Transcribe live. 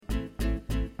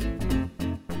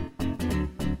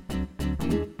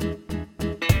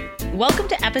Welcome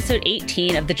to episode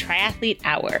 18 of the Triathlete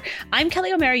Hour. I'm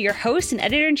Kelly O'Mara, your host and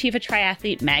editor-in-chief of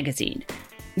Triathlete Magazine.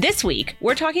 This week,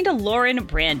 we're talking to Lauren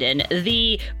Brandon,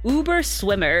 the uber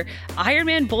swimmer,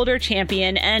 Ironman Boulder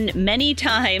champion, and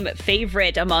many-time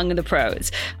favorite among the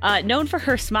pros. Known for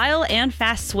her smile and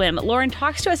fast swim, Lauren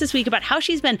talks to us this week about how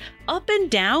she's been up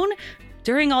and down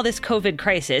during all this COVID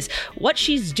crisis, what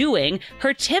she's doing,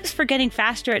 her tips for getting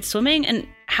faster at swimming, and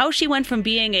how she went from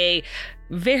being a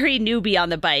very newbie on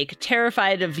the bike,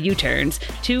 terrified of U-turns,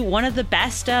 to one of the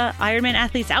best Ironman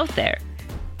athletes out there.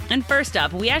 And first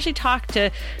up, we actually talked to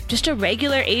just a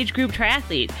regular age group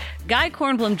triathlete. Guy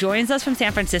Kornblum joins us from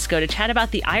San Francisco to chat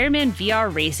about the Ironman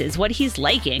VR races, what he's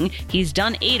liking. He's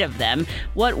done 8 of them,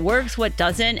 what works, what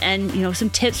doesn't, and some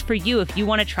tips for you if you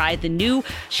want to try the new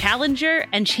Challenger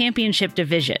and Championship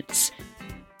divisions.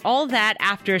 All that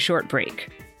after a short break.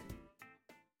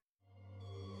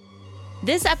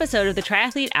 This episode of the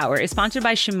Triathlete Hour is sponsored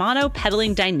by Shimano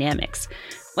Pedaling Dynamics.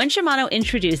 When Shimano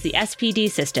introduced the SPD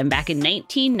system back in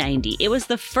 1990, it was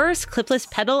the first clipless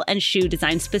pedal and shoe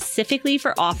designed specifically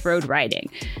for off-road riding.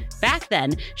 Back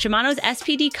then, Shimano's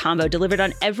SPD combo delivered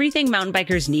on everything mountain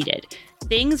bikers needed,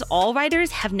 things all riders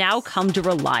have now come to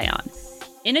rely on.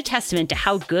 In a testament to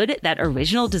how good that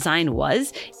original design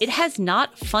was, it has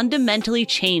not fundamentally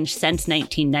changed since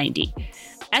 1990.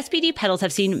 SPD pedals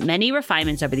have seen many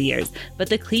refinements over the years, but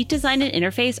the cleat design and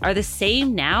interface are the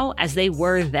same now as they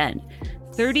were then.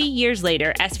 30 years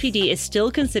later, SPD is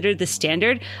still considered the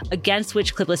standard against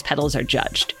which clipless pedals are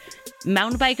judged.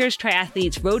 Mountain bikers,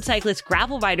 triathletes, road cyclists,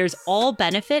 gravel riders all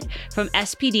benefit from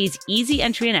SPD's easy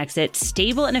entry and exit,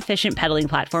 stable and efficient pedaling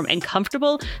platform, and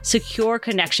comfortable, secure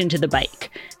connection to the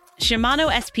bike. Shimano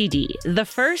SPD, the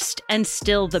first and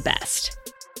still the best.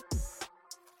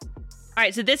 All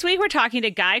right, so this week we're talking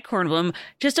to Guy Kornblum,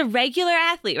 just a regular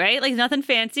athlete, right? Like nothing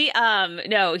fancy.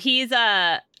 No, he's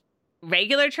a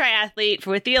regular triathlete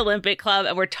with the Olympic Club,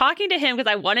 and we're talking to him because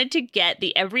I wanted to get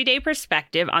the everyday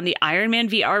perspective on the Ironman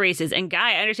VR races. And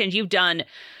Guy, I understand you've done,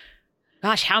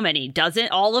 gosh, how many? Dozen?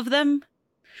 All of them?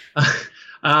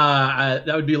 That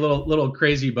would be a little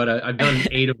crazy, but I've done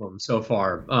 8 of them so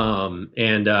far.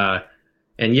 They've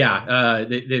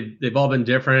all been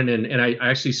different. And I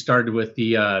actually started with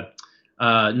the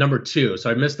number 2.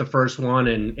 So I missed the first one.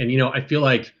 And I feel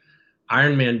like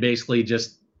Ironman basically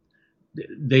just,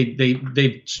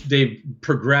 they've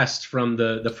progressed from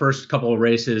the first couple of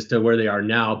races to where they are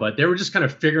now, but they were just kind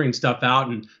of figuring stuff out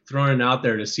and throwing it out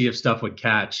there to see if stuff would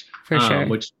catch, for sure.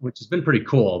 which has been pretty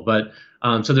cool. But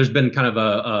so there's been kind of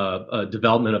a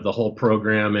development of the whole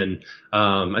program, and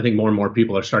I think more and more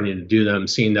people are starting to do them,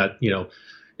 seeing that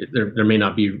there may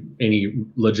not be any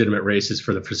legitimate races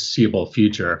for the foreseeable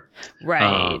future.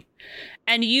 Right.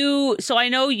 And so I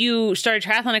know you started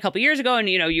triathlon a couple years ago, and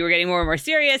you were getting more and more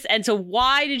serious. And so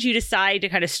why did you decide to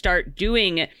kind of start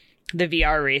doing the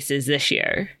VR races this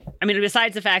year? I mean,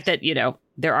 besides the fact that,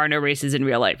 there are no races in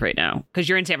real life right now because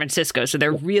you're in San Francisco, so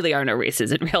there really are no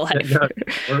races in real life.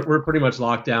 We're pretty much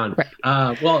locked down. Right.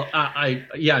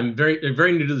 I'm very,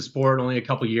 very new to the sport, only a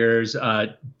couple years.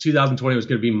 2020 was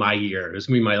going to be my year. It was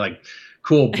going to be my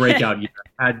cool breakout year.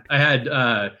 I had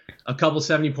a couple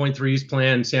 70.3s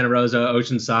planned, Santa Rosa,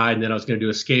 Oceanside, and then I was going to do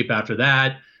Escape after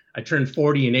that. I turned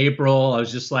 40 in April. I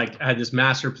was just I had this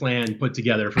master plan put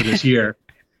together for this year.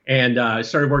 And I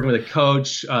started working with a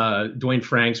coach, Dwayne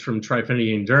Franks from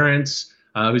Trifinity Endurance,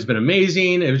 who's been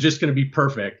amazing. It was just going to be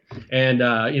perfect. And,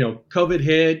 COVID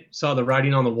hit, saw the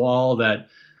writing on the wall that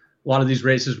a lot of these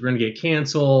races were going to get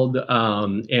canceled.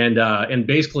 And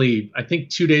basically, I think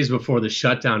 2 days before the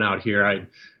shutdown out here, I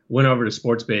went over to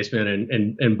Sports Basement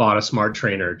and bought a smart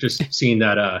trainer, just seeing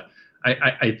that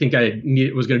I think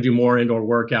was going to do more indoor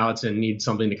workouts and need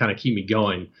something to kind of keep me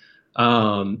going.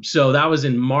 So that was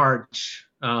in March.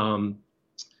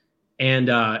 And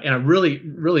I really,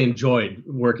 really enjoyed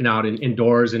working out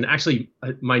indoors. And actually,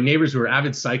 my neighbors who were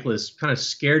avid cyclists kind of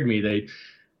scared me.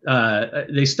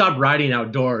 They stopped riding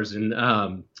outdoors, and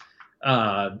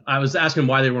I was asking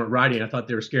why they weren't riding. I thought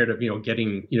they were scared of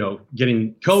getting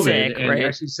COVID, sick, and right? They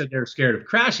actually said they were scared of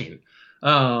crashing.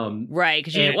 Right,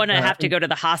 because you didn't want to have to go to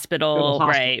the hospital.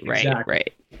 Right.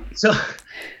 So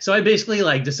I basically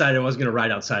decided I wasn't going to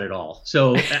ride outside at all.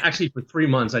 So actually for 3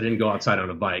 months I didn't go outside on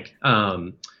a bike.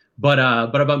 But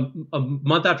about a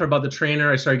month after I bought the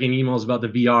trainer, I started getting emails about the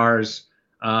VRs.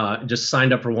 Just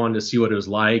signed up for one to see what it was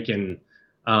like, and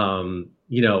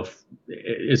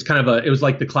it's kind of it was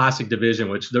like the classic division,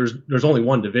 which there's only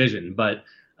one division, but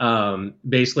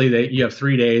basically you have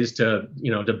 3 days to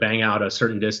bang out a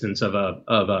certain distance of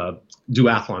a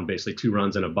duathlon, basically 2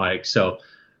 runs and a bike. So,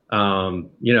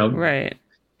 right.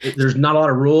 there's not a lot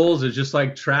of rules. It's just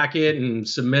like track it and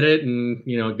submit it and,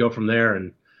 go from there.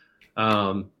 And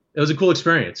it was a cool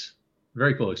experience.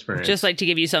 Very cool experience. Just like to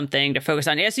give you something to focus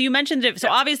on. Yeah. So you mentioned it. So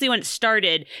obviously when it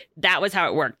started, that was how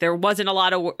it worked. There wasn't a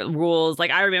lot of rules.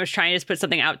 Like I remember trying to just put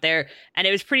something out there and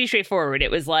it was pretty straightforward. It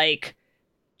was like,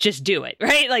 just do it,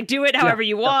 right? Like do it however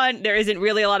you want. There isn't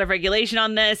really a lot of regulation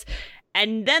on this.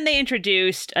 And then they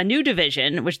introduced a new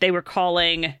division, which they were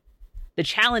calling the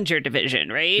Challenger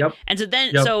division, right? Yep. And so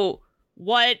then, so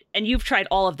what, and you've tried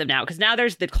all of them now, because now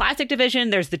there's the Classic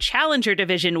division, there's the Challenger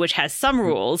division, which has some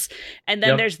rules, and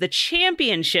then there's the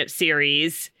Championship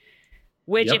Series,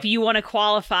 which if you want to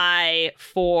qualify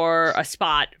for a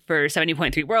spot for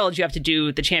 70.3 Worlds, you have to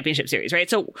do the Championship Series, right?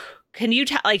 So can you,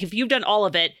 like, if you've done all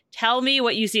of it, tell me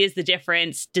what you see as the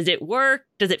difference. Does it work?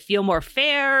 Does it feel more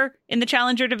fair in the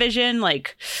Challenger division?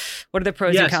 Like, what are the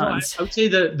pros and cons? So I would say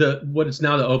the what is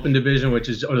now the Open division, or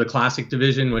the Classic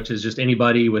division, which is just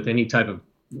anybody with any type of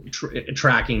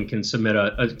tracking can submit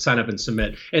sign up and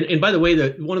submit. And by the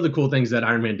way, one of the cool things that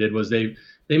Ironman did was they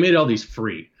made all these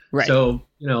free. Right. So,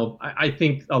 I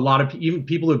think a lot of even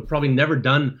people who've probably never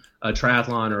done a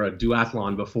triathlon or a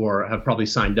duathlon before have probably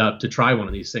signed up to try one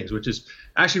of these things, which is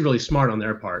actually really smart on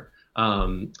their part.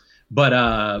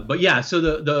 But yeah, so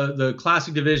the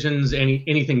Classic divisions,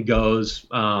 anything goes,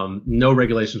 no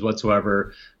regulations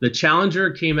whatsoever. The Challenger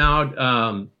came out,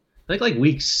 I think like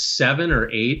week 7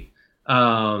 or 8.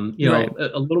 A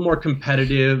little more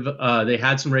competitive. They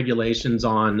had some regulations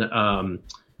on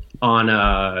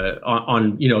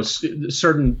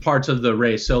certain parts of the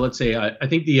race. So let's say I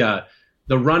think the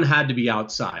run had to be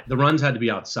outside. The runs had to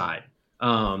be outside.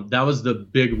 That was the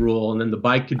big rule. And then the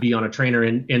bike could be on a trainer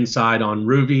inside on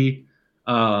Ruvi,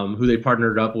 who they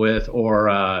partnered up with,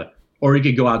 or you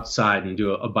could go outside and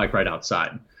do a bike ride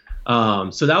outside.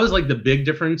 So that was like the big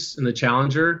difference in the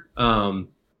Challenger.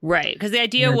 Right, because the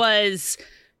idea was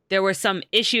there were some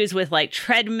issues with like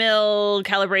treadmill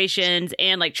calibrations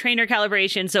and like trainer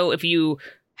calibration. So if you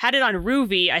had it on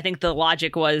Ruvi, I think the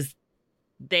logic was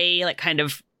they like kind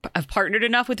of have partnered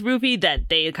enough with Ruvi that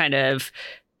they kind of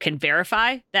can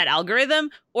verify that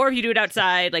algorithm. Or if you do it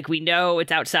outside, like we know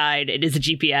it's outside, it is a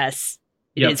GPS.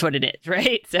 It is what it is,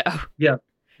 right? So yeah.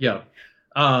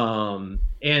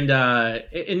 And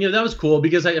that was cool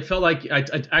because I felt like I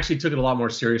actually took it a lot more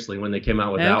seriously when they came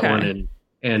out with that one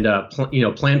and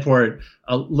planned for it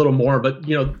a little more. But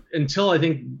until I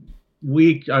think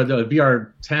the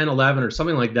VR 10, 11 or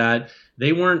something like that,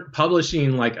 they weren't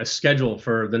publishing like a schedule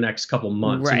for the next couple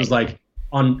months. Right. It was like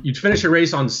you'd finish a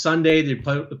race on Sunday, they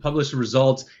publish the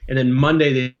results, and then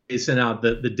Monday they sent out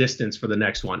the distance for the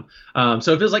next one.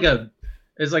 So if it's like a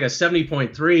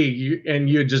 70.3 and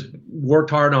you just worked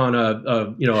hard on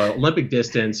a Olympic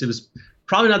distance, it was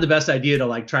probably not the best idea to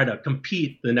like try to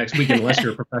compete the next weekend unless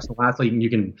you're a professional athlete and you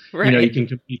can you can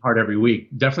compete hard every week.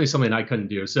 Definitely something I couldn't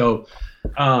do. So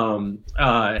the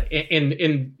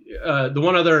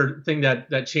one other thing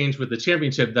that changed with the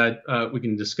championship that we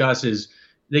can discuss is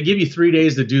they give you 3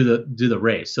 days to do the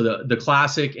race. So the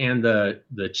Classic and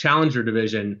the Challenger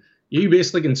division, you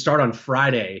basically can start on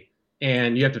Friday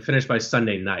and you have to finish by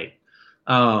Sunday night.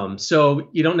 So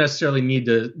you don't necessarily need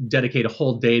to dedicate a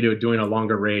whole day to doing a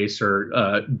longer race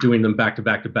or doing them back to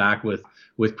back with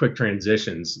quick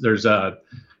transitions. There's they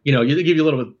give you a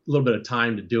little bit of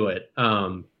time to do it.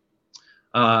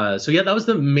 So yeah, that was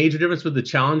the major difference with the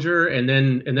Challenger, and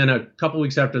then a couple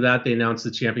weeks after that, they announced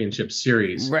the Championship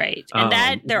Series. Right, and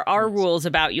that there are rules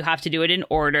about you have to do it in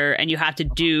order, and you have to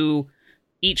do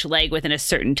each leg within a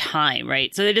certain time,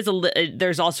 right? So it is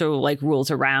there's also like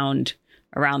rules around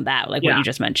that, like what you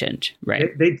just mentioned, right?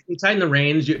 They tightened the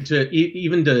reins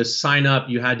even to sign up.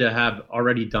 You had to have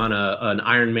already done an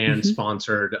Ironman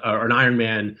sponsored or an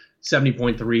Ironman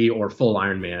 70.3 or full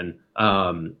Ironman,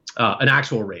 an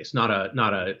actual race, not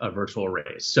a virtual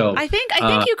race. So I think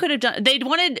you could have done.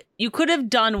 You could have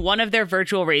done one of their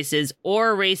virtual races or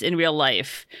a race in real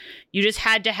life. You just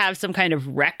had to have some kind of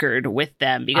record with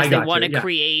them because they want to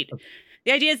create.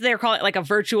 The idea is they're calling it like a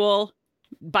virtual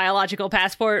biological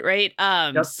passport, right?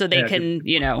 So they can,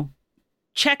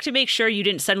 check to make sure you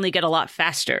didn't suddenly get a lot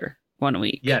faster one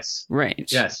week. Yes. Right.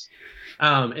 Yes.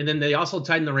 And then they also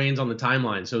tightened the reins on the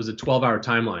timeline. So it was a 12-hour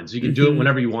timeline. So you could do it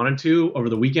whenever you wanted to over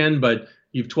the weekend, but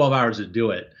you have 12 hours to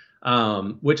do it,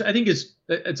 which I think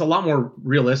it's a lot more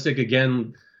realistic.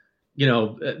 Again,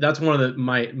 that's one of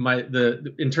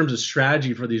the in terms of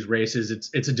strategy for these races,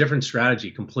 it's a different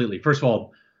strategy completely. First of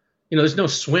all, there's no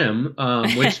swim,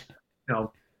 which,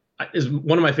 is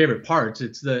one of my favorite parts.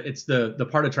 It's the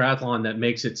part of triathlon that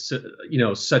makes it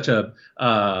such a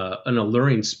an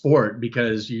alluring sport,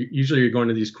 because usually you're going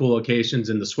to these cool locations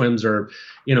and the swims are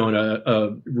in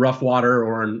a rough water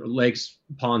or in lakes,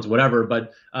 ponds, whatever.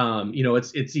 But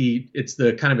it's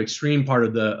the kind of extreme part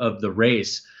of the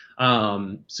race.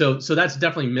 So that's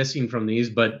definitely missing from these,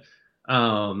 but.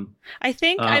 I'm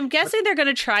guessing they're going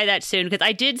to try that soon, because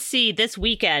I did see this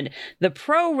weekend the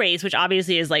pro race, which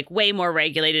obviously is like way more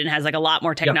regulated and has like a lot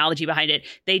more technology behind it.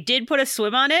 They did put a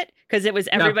swim on it because it was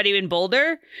everybody in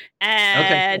Boulder.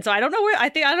 And so I don't know I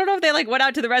don't know if they like went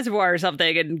out to the reservoir or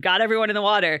something and got everyone in the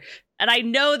water. And I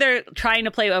know they're trying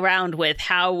to play around with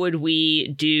how would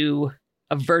we do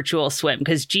a virtual swim,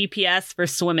 because GPS for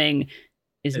swimming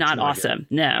is not awesome.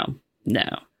 No.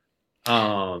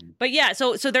 But yeah,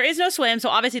 so there is no swim. So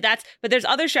obviously but there's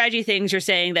other strategy things you're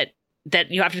saying that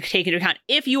you have to take into account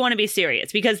if you want to be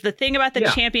serious. Because the thing about the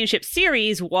championship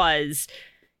series was,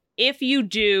 if you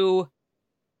do,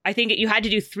 I think you had to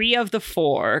do 3 of the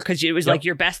 4, because it was like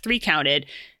your best 3 counted.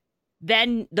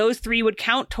 Then those 3 would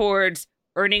count towards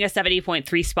earning a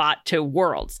 70.3 spot to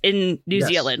Worlds in New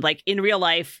Zealand, like in real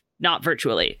life, not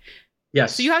virtually.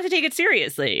 Yes. So you have to take it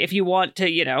seriously if you want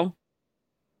to,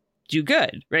 do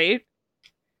good, right?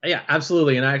 Yeah,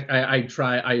 absolutely. And I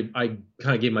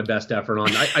kind of gave my best effort on.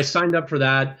 I signed up for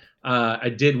that. I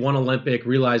did one Olympic,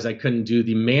 realized I couldn't do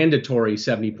the mandatory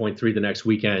 70.3 the next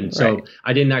weekend. So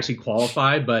I didn't actually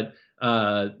qualify, but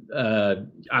I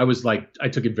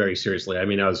took it very seriously. I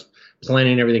mean, I was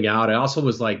planning everything out. I also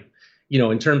was like,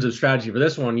 in terms of strategy for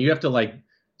this one, you have to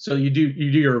so you do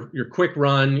your quick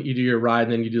run, you do your ride,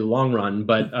 and then you do the long run.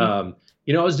 But, I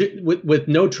was with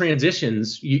no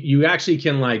transitions, you actually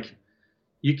can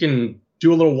you can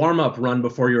do a little warm-up run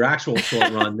before your actual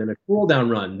short run, then a cool-down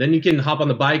run. Then you can hop on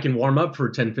the bike and warm up for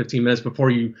 10, 15 minutes before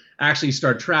you actually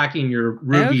start tracking your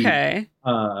Ruby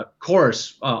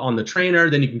course on the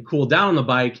trainer. Then you can cool down on the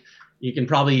bike. You can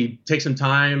probably take some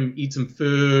time, eat some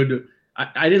food.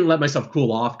 I didn't let myself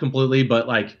cool off completely, but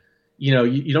you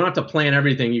don't have to plan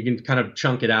everything. You can kind of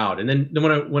chunk it out. And then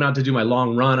when I went out to do my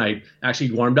long run, I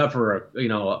actually warmed up for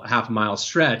a half-mile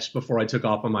stretch before I took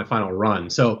off on my final run.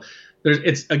 So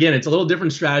it's a little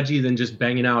different strategy than just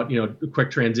banging out, a quick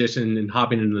transition and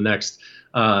hopping into the next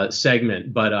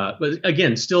segment. But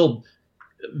again, still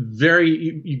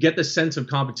you get the sense of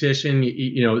competition,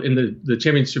 in the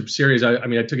championship series.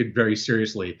 I took it very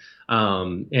seriously.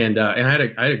 And I had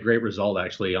a great result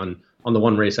actually on the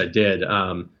one race I did.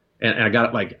 And I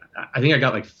got I think I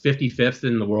got 55th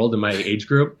in the world in my age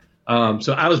group.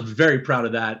 So I was very proud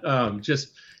of that.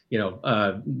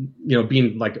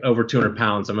 Being over 200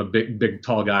 pounds, I'm a big,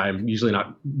 tall guy. I'm usually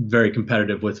not very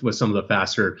competitive with some of the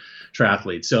faster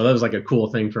triathletes. So that was a cool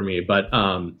thing for me. But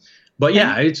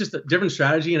yeah, it's just a different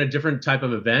strategy and a different type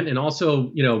of event. And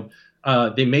also,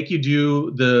 they make you do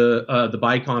the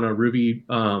bike on a Ruby,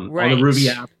 on the Ruby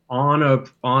app on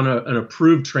an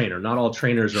approved trainer. Not all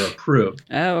trainers are approved.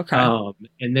 Oh, okay.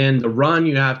 And then the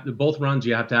run, both runs,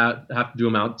 you have to do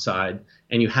them outside,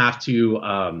 and you have to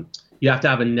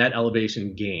have a net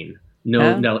elevation gain,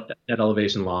 net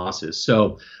elevation losses.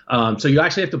 So you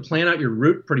actually have to plan out your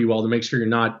route pretty well to make sure you're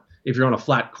not, if you're on a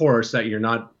flat course, that you're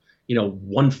not,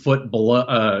 1 foot below,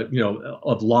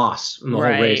 of loss in the whole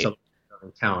race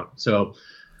doesn't count. So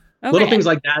little things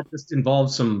like that just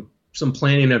involve some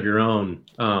planning of your own,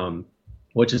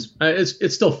 which is,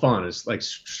 it's still fun. It's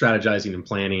strategizing and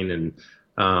planning, and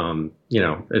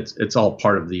it's all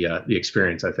part of the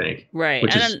experience, I think. Right.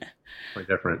 Which is quite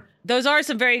different. Those are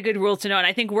some very good rules to know. And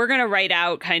I think we're going to write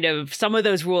out kind of some of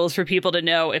those rules for people to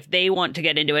know if they want to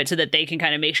get into it, so that they can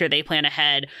kind of make sure they plan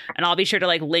ahead. And I'll be sure to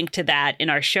link to that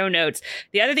in our show notes.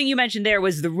 The other thing you mentioned there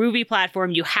was the Ruby platform.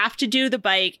 You have to do the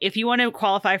bike if you want to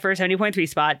qualify for a 70.3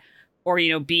 spot, or,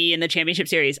 be in the championship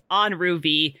series on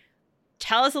Ruby.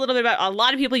 Tell us a little bit about, a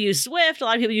lot of people use Zwift. A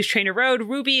lot of people use Trainer Road.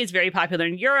 Ruby is very popular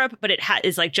in Europe, but it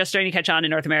is just starting to catch on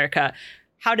in North America.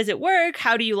 How does it work?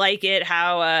 How do you like it?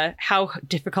 How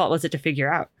difficult was it to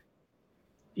figure out?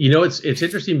 It's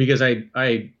interesting, because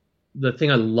the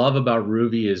thing I love about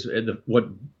Ruby is what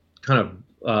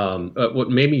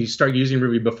made me start using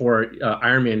Ruby before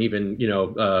Ironman even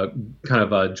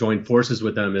joined forces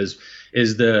with them is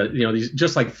these,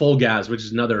 just like Full Gas, which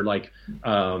is another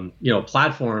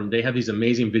platform. They have these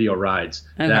amazing video rides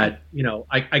that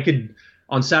I could,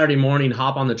 on Saturday morning,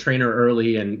 hop on the trainer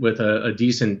early and with a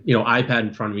decent, iPad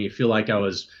in front of me, feel like I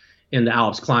was in the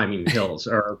Alps climbing hills,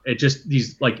 or it just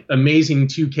these amazing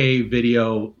 2K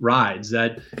video rides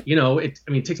that,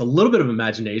 it takes a little bit of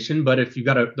imagination, but if you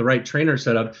got the right trainer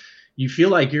set up, you feel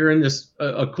like you're in this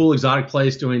a cool exotic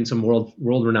place doing some world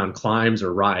renowned climbs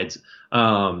or rides.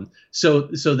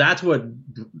 So that's what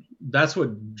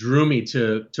drew me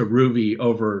to Ruby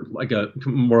over like a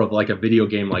more of like a video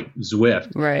game like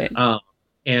Zwift. Right.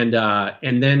 And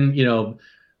then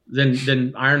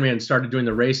then Ironman started doing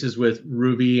the races with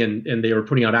Ruby, and they were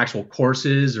putting out actual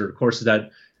courses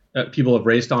that people have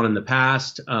raced on in the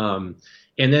past.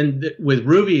 And then with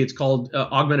Ruby, it's called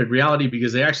augmented reality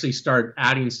because they actually start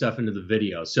adding stuff into the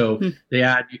video. So they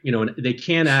add, they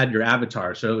can add your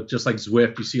avatar. So just like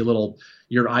Zwift, you see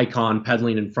your icon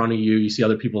pedaling in front of you. You see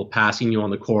other people passing you on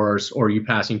the course, or you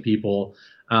passing people.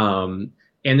 And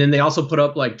then they also put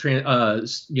up like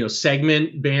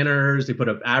segment banners. They put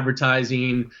up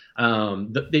advertising.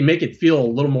 They make it feel a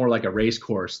little more like a race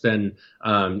course than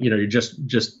you're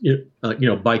just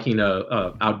biking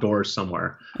outdoors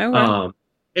somewhere. Oh, wow.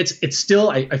 It's still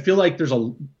I feel like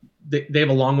they have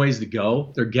a long ways to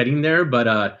go. They're getting there,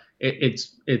 but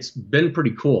it's been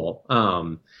pretty cool.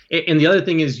 And the other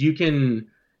thing is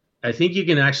I think you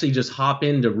can actually just hop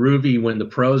into Ruby when the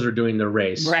pros are doing their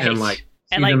race, right,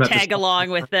 and tag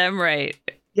along with them, right?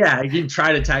 Yeah, you can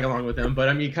try to tag along with them, but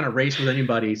I mean, you kind of race with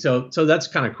anybody, so that's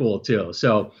kind of cool too.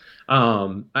 So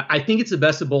I think it's the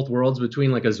best of both worlds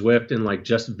between like a Zwift and like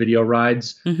just video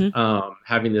rides,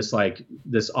 having this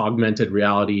augmented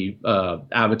reality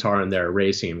avatar in there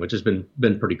racing, which has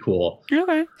been pretty cool.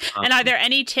 Okay. And are there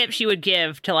any tips you would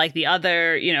give to like the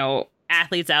other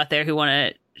athletes out there who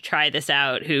want to try this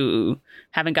out who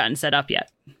haven't gotten set up yet?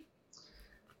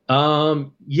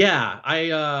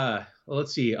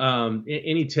 Let's see.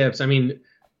 Any tips? I mean,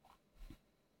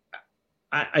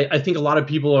 I think a lot of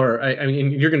people are. I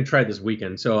mean, you're going to try this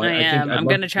weekend, so I think I'm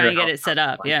going to try and get it set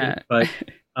up. Yeah, but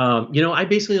I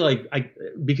basically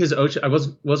because I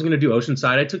wasn't going to do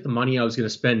Oceanside. I took the money I was going to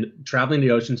spend traveling to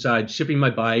Oceanside, shipping my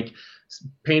bike,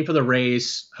 paying for the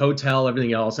race, hotel,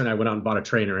 everything else, and I went out and bought a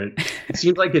trainer. And it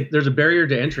seems like there's a barrier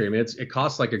to entry. I mean, it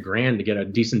costs like $1,000 to get a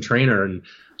decent trainer, and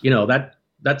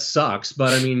that sucks.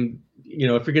 But I mean,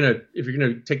 if you're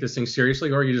gonna take this thing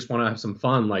seriously, or you just want to have some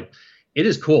fun, like, it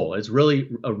is cool. It's really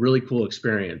a really cool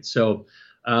experience. So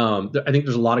I think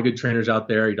there's a lot of good trainers out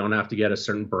there. You don't have to get a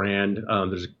certain brand.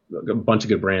 There's a bunch of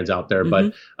good brands out there,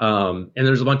 but and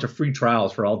there's a bunch of free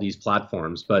trials for all these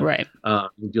platforms. But right.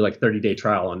 You do like 30-day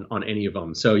trial on any of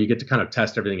them, so you get to kind of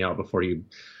test everything out before you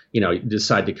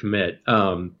decide to commit.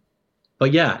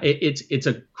 But yeah, it's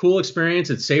a cool experience.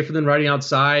 It's safer than riding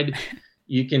outside.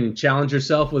 You can challenge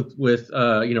yourself with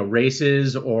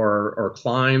races or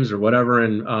climbs or whatever,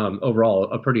 and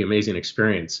overall a pretty amazing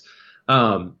experience.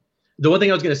 The one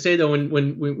thing I was going to say though,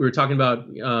 when we were talking about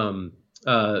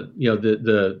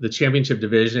the championship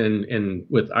division and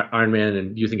with Ironman,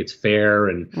 and do you think it's fair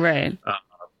and right,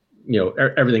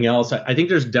 everything else, I think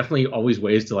there's definitely always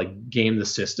ways to like game the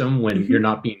system when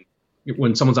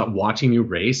when someone's not watching you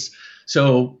race.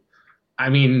 So I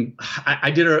mean,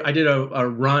 I did a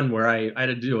run where I had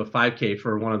to do a 5K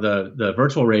for one of the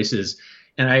virtual races,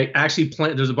 and I actually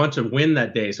there's a bunch of wind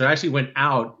that day, so I actually went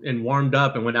out and warmed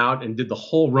up and went out and did the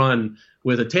whole run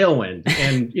with a tailwind,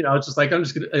 and it's just like I'm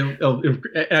just gonna.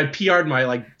 And I PR'd my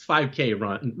like 5K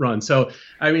run. So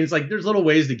I mean, it's like there's little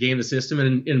ways to game the system,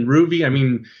 and in Ruby, I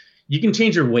mean, you can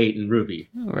change your weight in Ruby.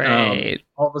 Right.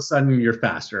 All of a sudden, you're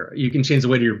faster. You can change the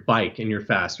weight of your bike, and you're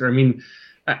faster. I mean,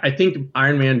 I think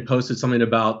Ironman posted something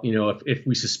about, if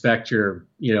we suspect you're,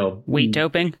 weight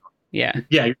doping. Yeah,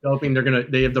 you're doping.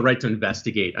 They have the right to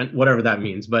investigate, whatever that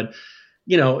means. But,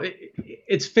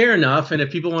 it's fair enough. And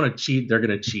if people want to cheat, they're going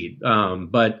to cheat.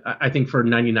 But I think for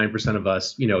 99% of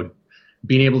us,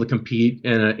 being able to compete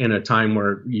in a time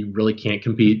where you really can't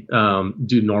compete,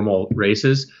 do normal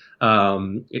races,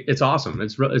 it's awesome.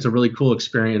 It's a really cool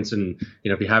experience. And,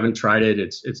 if you haven't tried it,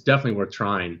 it's definitely worth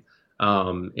trying.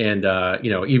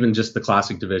 Even just the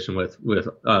classic division with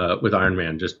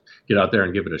Ironman, just get out there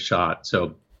and give it a shot.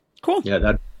 So cool. Yeah,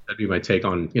 that'd be my take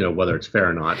on, whether it's fair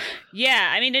or not.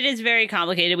 Yeah. I mean, it is very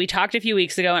complicated. We talked a few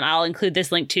weeks ago, and I'll include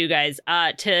this link too, guys,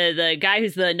 to the guy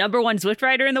who's the #1 Zwift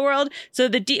rider in the world. So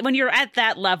when you're at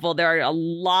that level, there are a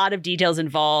lot of details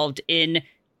involved in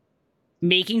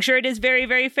making sure it is very,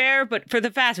 very fair. But for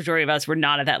the vast majority of us, we're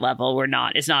not at that level.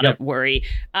 It's not a worry.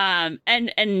 And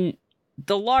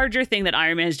the larger thing that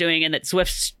Ironman is doing and that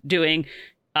Zwift's doing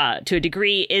to a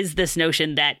degree is this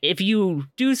notion that if you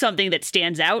do something that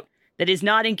stands out, that is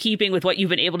not in keeping with what you've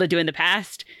been able to do in the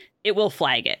past, it will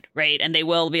flag it, right? And they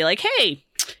will be like, hey,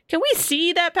 can we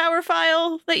see that power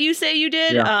file that you say you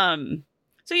did? Yeah.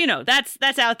 So,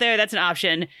 that's out there. That's an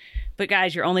option. But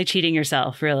guys, you're only cheating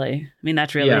yourself, really. I mean,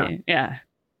 that's really, yeah.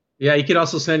 Yeah, you could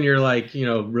also send your like,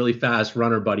 really fast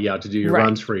runner buddy out to do your Right.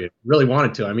 runs for you. Really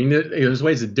wanted to. I mean, there's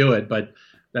ways to do it, but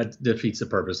that defeats the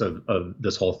purpose of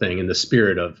this whole thing and the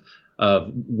spirit of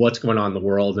what's going on in the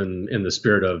world and in the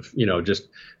spirit of, just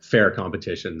fair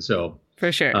competition. So,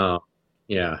 For sure.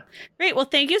 yeah. Great. Well,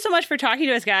 thank you so much for talking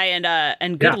to us, Guy,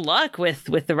 and good luck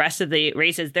with the rest of the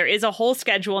races. There is a whole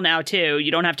schedule now too.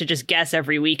 You don't have to just guess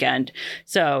every weekend.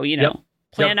 So,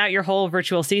 plan out your whole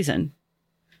virtual season.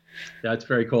 That's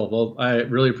very cool. Well, I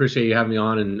really appreciate you having me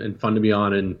on and fun to be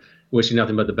on, and wish you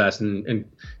nothing but the best. And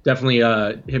definitely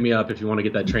hit me up if you want to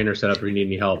get that trainer set up or you need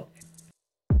any help.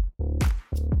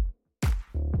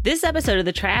 This episode of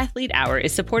the Triathlete Hour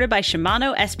is supported by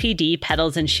Shimano SPD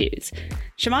pedals and shoes.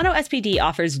 Shimano SPD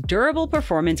offers durable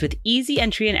performance with easy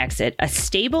entry and exit, a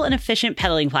stable and efficient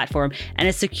pedaling platform, and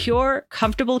a secure,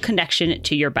 comfortable connection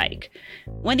to your bike.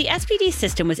 When the SPD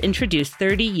system was introduced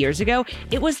 30 years ago,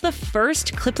 it was the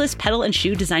first clipless pedal and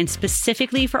shoe designed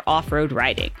specifically for off-road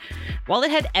riding. While it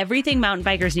had everything mountain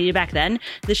bikers needed back then,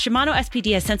 the Shimano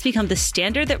SPD has since become the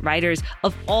standard that riders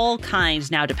of all kinds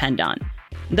now depend on.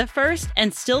 The first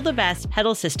and still the best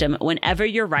pedal system whenever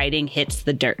your riding hits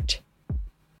the dirt.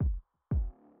 All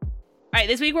right,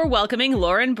 this week we're welcoming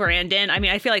Lauren Brandon. I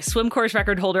mean, I feel like swim course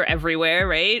record holder everywhere,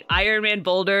 right? Ironman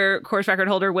Boulder course record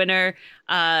holder winner.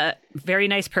 Very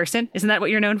nice person. Isn't that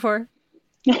what you're known for?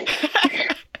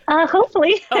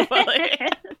 Hopefully.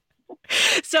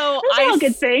 So all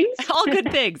good things. All good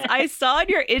things. I saw on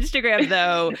your Instagram,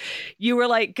 though, you were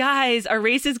like, guys, a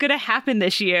race is going to happen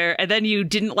this year. And then you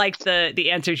didn't like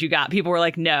the answers you got. People were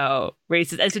like, no,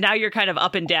 races. And so now you're kind of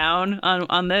up and down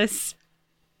on this.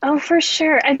 Oh, for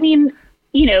sure. I mean,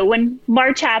 when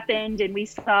March happened and we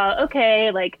saw,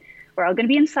 okay, like we're all going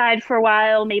to be inside for a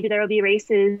while. Maybe there will be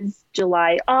races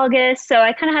July, August. So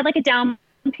I kind of had like a down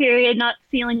period, not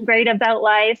feeling great about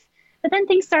life. But then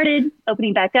things started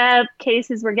opening back up.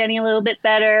 Cases were getting a little bit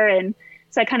better. And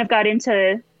so I kind of got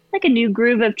into like a new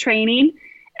groove of training.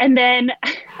 And then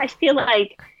I feel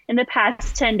like in the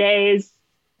past 10 days,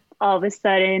 all of a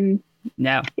sudden,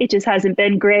 no, it just hasn't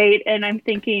been great. And I'm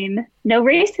thinking no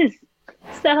races.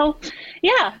 So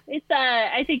yeah, it's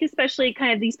I think especially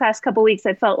kind of these past couple weeks,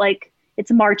 I felt like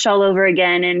it's March all over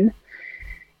again and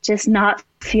just not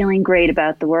feeling great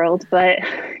about the world. But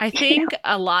I think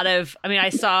I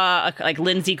saw like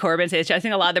Lindsay Corbin say this, I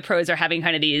think a lot of the pros are having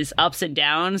kind of these ups and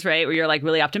downs, right? Where you're like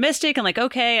really optimistic and like,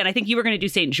 okay. And I think you were going to do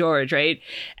St. George, right?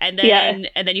 And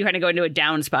then you kind of go into a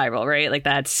down spiral, right? Like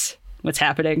that's what's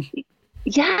happening.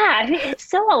 Yeah. I mean, it's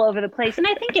so all over the place. And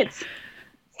I think it's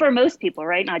for most people,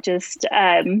 right? Not just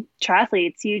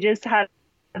triathletes. You just have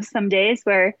some days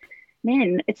where,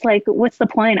 man, it's like, what's the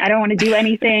point? I don't want to do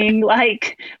anything.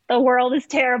 Like the world is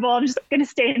terrible. I'm just going to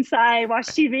stay inside, watch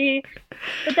TV.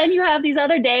 But then you have these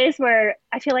other days where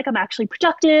I feel like I'm actually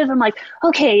productive. I'm like,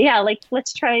 okay, yeah, like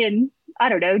let's try and, I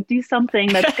don't know, do something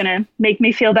that's going to make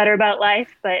me feel better about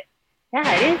life. But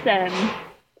yeah, it is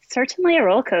certainly a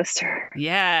roller coaster.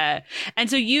 Yeah. And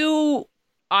so you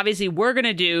obviously we're going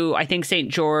to do, I think, St.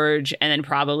 George and then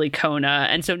probably Kona.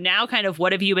 And so now kind of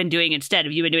what have you been doing instead?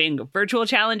 Have you been doing virtual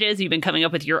challenges? You've been coming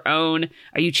up with your own.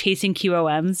 Are you chasing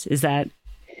QOMs? Is that?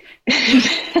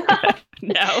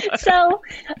 No. So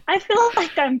I feel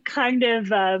like I'm kind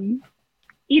of,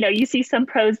 you see some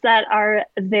pros that are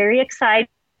very excited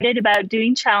about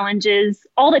doing challenges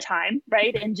all the time,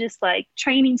 right? And just like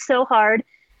training so hard.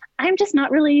 I'm just not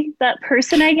really that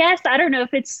person, I guess. I don't know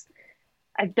if it's,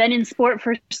 I've been in sport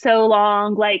for so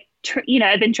long, like,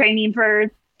 I've been training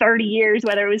for 30 years,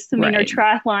 whether it was swimming or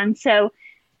triathlon. So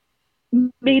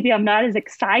maybe I'm not as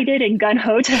excited and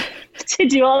gung-ho to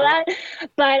do all that.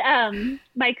 But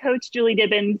my coach, Julie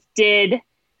Dibbins, did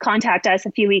contact us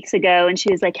a few weeks ago. And she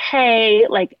was like, hey,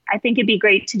 like, I think it'd be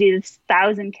great to do this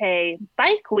 1,000K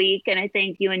bike week. And I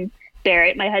think you and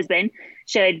Barrett, my husband,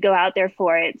 should go out there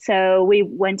for it. So we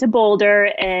went to Boulder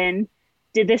and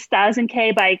did this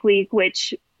 1,000K bike week,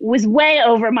 which was way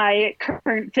over my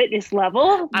current fitness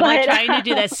level. I'm like trying to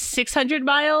do that 600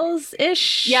 miles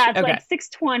ish. Yeah, it's like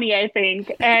 620, I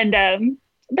think. And,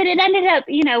 but it ended up,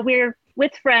 we're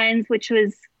with friends, which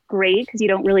was great because you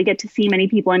don't really get to see many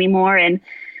people anymore. And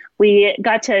we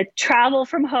got to travel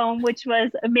from home, which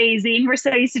was amazing. We're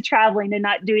so used to traveling and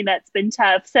not doing that's been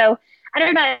tough. So I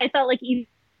don't know. I felt like even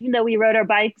though we rode our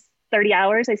bikes 30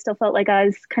 hours, I still felt like I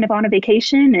was kind of on a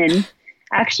vacation and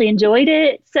actually enjoyed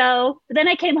it. So then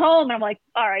I came home and I'm like,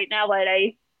 all right, now what?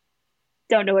 I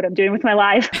don't know what I'm doing with my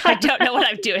life. I don't know what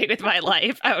I'm doing with my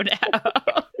life. Oh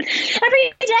no.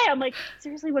 Every day I'm like,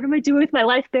 seriously, what am I doing with my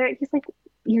life, Barrett? He's like,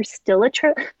 you're still a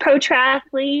pro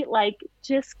triathlete. Like,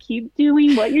 just keep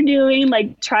doing what you're doing.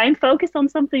 Like, try and focus on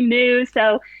something new.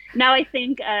 So now I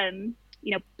think,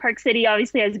 Park City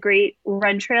obviously has great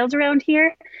run trails around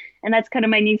here. And that's kind of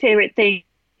my new favorite thing.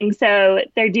 So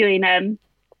they're doing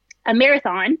a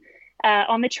marathon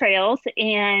on the trails,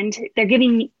 and they're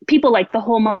giving people like the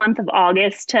whole month of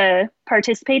August to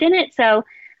participate in it. So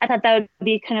I thought that would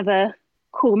be kind of a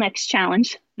cool next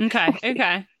challenge.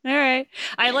 Okay. All right.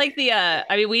 I like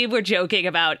we were joking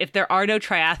about if there are no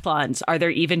triathlons, are there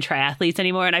even triathletes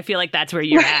anymore? And I feel like that's where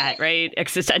you're at, right?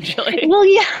 Existentially. Well,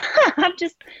 yeah,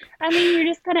 you're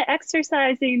just kind of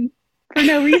exercising for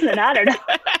no reason. I don't know.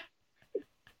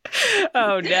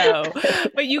 Oh no.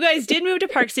 But you guys did move to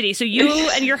Park City. So you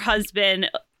and your husband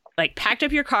like packed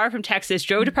up your car from Texas,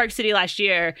 drove to Park City last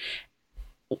year.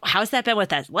 How's that been? What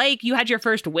that's like? You had your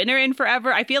first winter in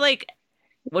forever. I feel like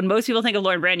when most people think of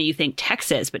Lauren Brandon, you think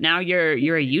Texas, but now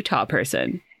you're a Utah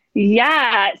person.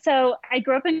 Yeah. So I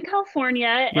grew up in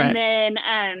California and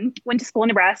then went to school in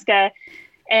Nebraska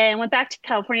and went back to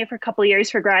California for a couple of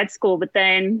years for grad school. But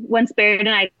then once Barrett and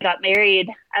I got married,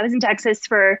 I was in Texas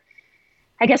for,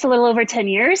 I guess, a little over 10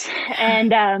 years. And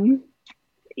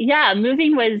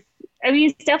moving was,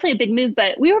 it's definitely a big move,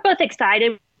 but we were both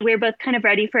excited. We were both kind of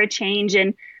ready for a change.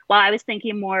 And while I was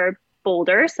thinking more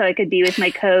Boulder, so I could be with my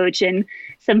coach and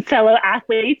some fellow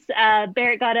athletes,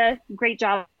 Barrett got a great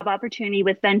job opportunity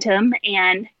with Ventum,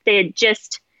 and they had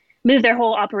just moved their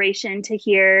whole operation to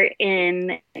here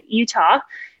in Utah.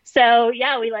 So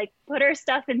yeah, we like put our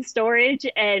stuff in storage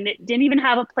and didn't even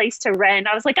have a place to rent.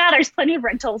 I was like, there's plenty of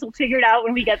rentals. We'll figure it out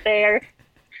when we get there.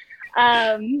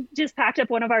 Just packed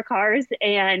up one of our cars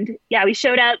and we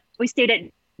showed up. We stayed at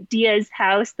Dia's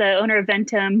house, the owner of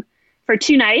Ventum, for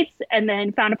 2 nights, and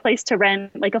then found a place to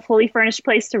rent, like a fully furnished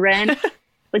place to rent.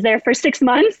 Was there for 6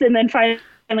 months, and then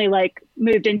finally like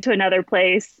moved into another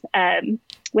place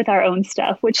with our own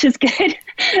stuff, which is good.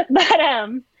 But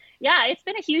it's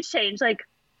been a huge change. Like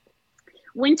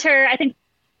winter, I think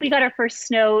we got our first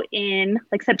snow in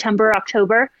like September,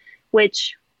 October,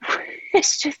 which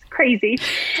is just crazy.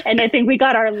 And I think we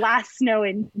got our last snow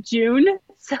in June.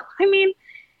 So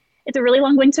it's a really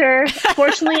long winter.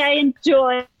 Fortunately, I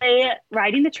enjoy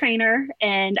riding the trainer,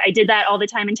 and I did that all the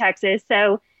time in Texas.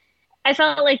 So I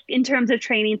felt like in terms of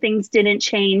training, things didn't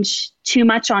change too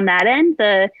much on that end.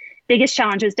 The biggest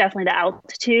challenge was definitely the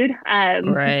altitude.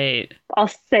 Right. I'll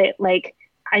say like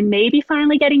I may be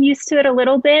finally getting used to it a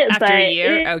little bit. After but a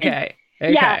year? Okay.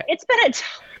 Yeah, it's been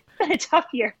a tough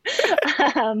year.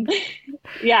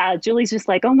 Julie's just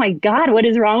like, oh my God, what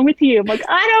is wrong with you? I'm like,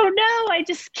 I don't know. I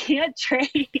just can't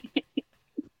train.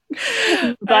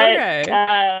 But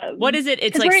okay. What is it?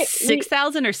 It's like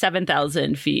 6,000 or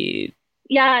 7,000 feet.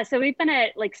 Yeah. So we've been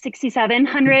at like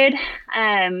 6,700.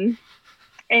 And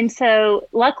so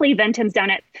luckily Ventum's down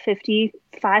at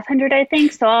 5,500, I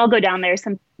think. So I'll go down there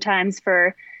sometimes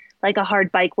for like a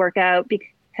hard bike workout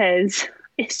because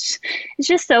it's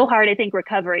just so hard, I think,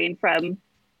 recovering from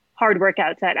hard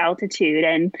workouts at altitude.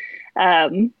 And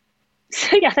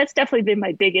that's definitely been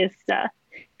my biggest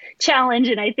challenge.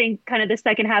 And I think kind of the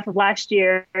second half of last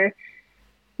year,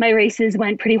 my races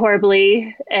went pretty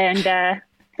horribly. And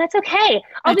that's okay.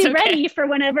 I'll be ready for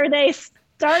whenever they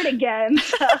start again.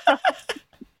 So.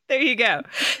 There you go.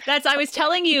 I was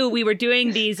telling you, we were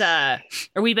doing these,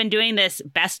 we've been doing this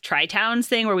best tri-towns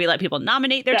thing where we let people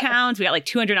nominate their towns. We got like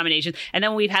 200 nominations. And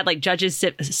then we've had like judges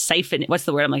siphon, what's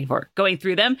the word I'm looking for? Going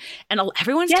through them. And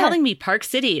everyone's telling me Park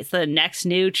City is the next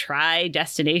new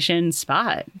destination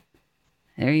spot.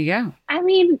 There you go.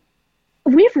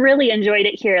 We've really enjoyed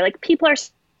it here. Like people are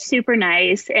super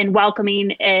nice and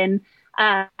welcoming, and,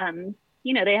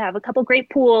 they have a couple great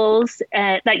pools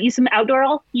that use some outdoor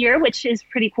all year, which is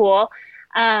pretty cool.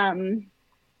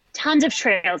 Tons of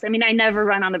trails. I never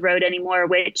run on the road anymore,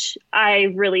 which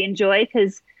I really enjoy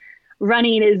because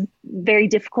running is very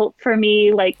difficult for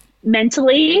me, like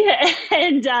mentally.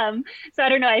 And so I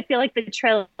don't know. I feel like the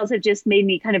trails have just made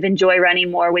me kind of enjoy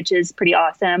running more, which is pretty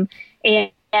awesome.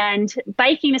 And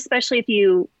biking, especially if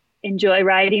you enjoy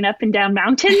riding up and down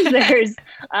mountains, there's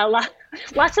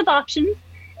lots of options.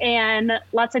 And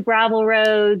lots of gravel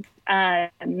roads.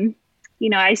 I don't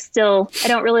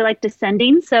really like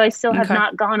descending, so I still have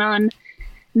not gone on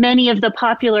many of the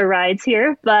popular rides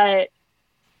here, but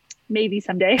maybe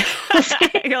someday.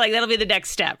 You're like, that'll be the next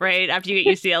step, right? After you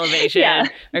get used to the elevation. Yeah.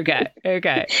 Okay.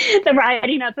 The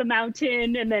riding up a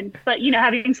mountain and then, but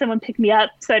having someone pick me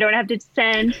up so I don't have to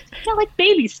descend, like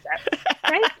baby steps,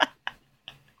 right?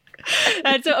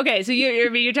 And so, okay, so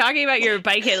you're talking about your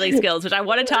bike handling skills, which I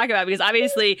want to talk about because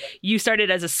obviously you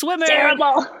started as a swimmer.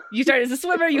 Terrible. You started as a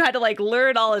swimmer. You had to like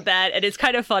learn all of that, and it's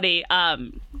kind of funny.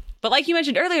 But like you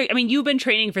mentioned earlier, I mean, you've been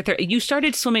training for you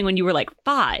started swimming when you were like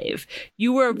 5.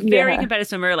 You were a very competitive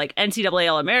swimmer, like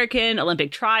NCAA All-American,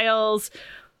 Olympic trials.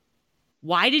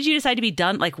 Why did you decide to be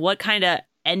done? Like, what kind of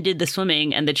ended the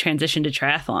swimming and the transition to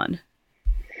triathlon?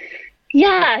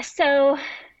 Yeah. So,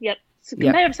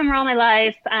 competitive swimmer all my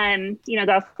life. Got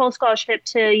a full scholarship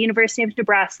to University of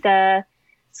Nebraska,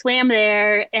 swam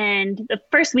there. And the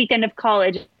first weekend of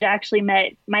college, I actually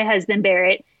met my husband,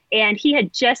 Barrett, and he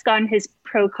had just gotten his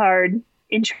pro card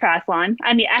in triathlon.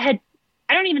 I mean, I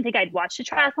don't even think I'd watched a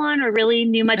triathlon or really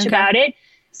knew much about it.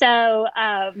 So,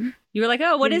 you were like,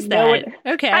 oh, what is that?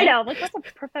 Okay. I know. Like, what's a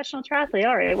professional triathlete?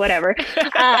 All right, whatever.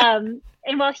 And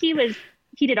while he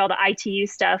did all the ITU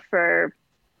stuff for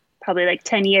probably like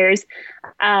 10 years.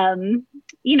 I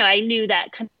knew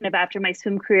that kind of after my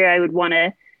swim career, I would want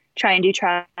to try and do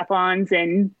triathlons,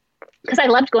 and because I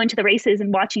loved going to the races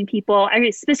and watching people. I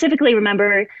specifically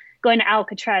remember going to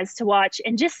Alcatraz to watch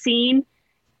and just seeing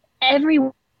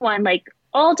everyone, like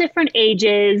all different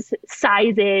ages,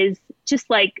 sizes, just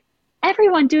like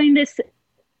everyone doing this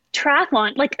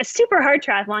triathlon, like a super hard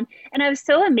triathlon. And I was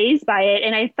so amazed by it.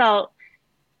 And I felt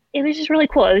it was just really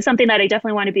cool. It was something that I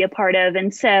definitely want to be a part of.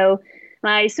 And so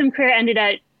my swim career ended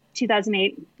at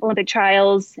 2008 Olympic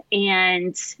trials.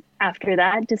 And after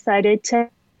that, decided to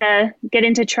get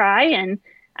into tri. And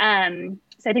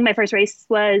so I think my first race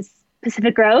was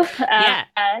Pacific Grove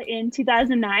in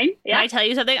 2009. Yeah. Can I tell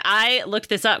you something? I looked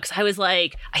this up because I was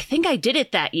like, I think I did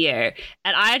it that year.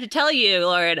 And I had to tell you,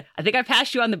 Lauren, I think I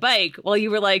passed you on the bike while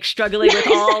you were like struggling with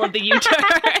all of the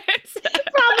U-turns.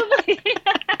 Probably.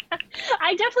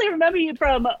 I definitely remember you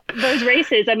from those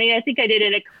races. I mean, I think I did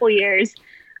it a couple years.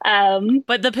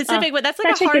 But the Pacific, but that's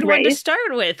like a hard one to start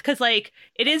with because like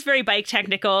it is very bike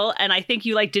technical, and I think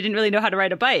you like didn't really know how to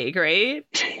ride a bike, right?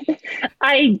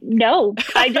 I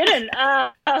didn't.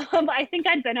 I think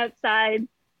I'd been outside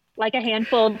like a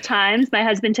handful of times. My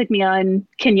husband took me on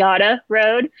Kenyatta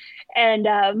Road, and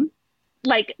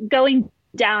like going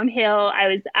downhill, I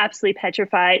was absolutely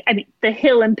petrified. I mean, the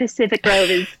hill in Pacific Grove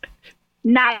is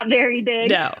not very big,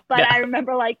 but I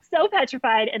remember like so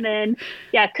petrified, and then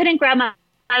couldn't grab my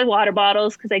water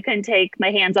bottles because I couldn't take my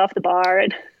hands off the bar.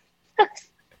 And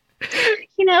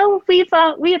we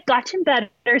have gotten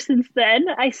better since then.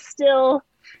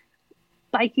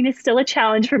 Biking is still a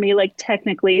challenge for me, like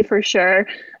technically for sure.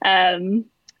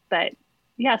 But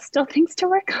yeah, still things to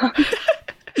work on.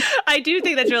 I do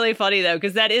think that's really funny though,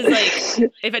 because that is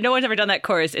like, if no one's ever done that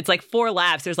course, it's like 4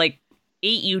 laps. There's like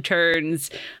 8 U-turns,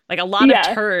 like a lot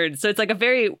of turns. So it's like a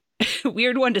very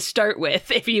weird one to start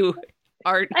with if you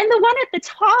aren't. And the one at the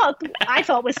top I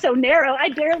thought was so narrow. I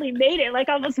barely made it. Like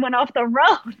almost went off the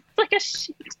road. It's like a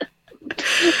shit.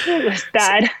 It was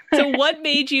bad. So what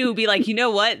made you be like, you know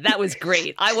what? That was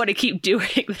great. I want to keep doing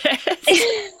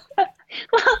this.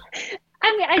 Well,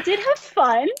 I mean, I did have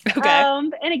fun. Okay.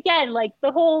 And again, like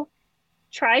the whole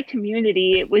tri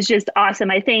community was just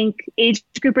awesome. I think age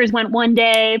groupers went one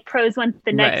day, pros went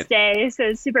the next day. So it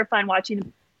was super fun watching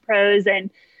the pros.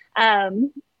 And I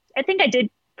think I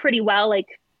did pretty well,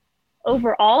 like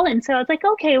overall. And so I was like,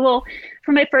 okay, well,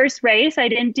 for my first race, I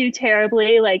didn't do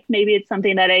terribly. Like maybe it's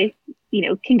something that I,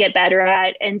 can get better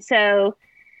at. And so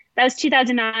that was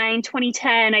 2009,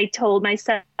 2010. I told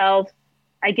myself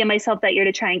I'd give myself that year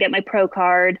to try and get my pro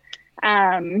card.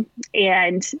 And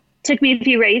took me a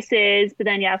few races, but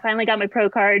then finally got my pro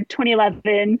card.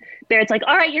 2011, Barrett's like,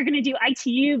 all right, you're going to do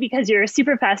ITU because you're a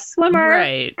super fast swimmer.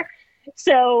 Right.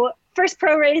 So first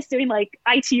pro race doing like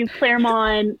ITU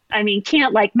Claremont. I mean,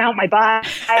 can't like mount my bike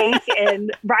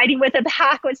and riding with a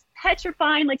pack was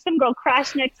petrifying. Like some girl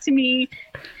crashed next to me.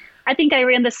 I think I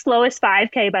ran the slowest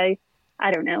 5K by,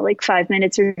 I don't know, like 5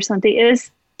 minutes or something. It was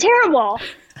terrible.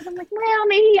 And I'm like, well,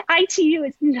 maybe ITU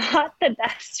is not the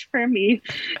best for me.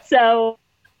 So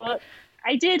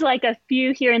I did like a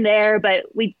few here and there, but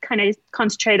we kind of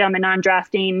concentrated on the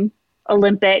non-drafting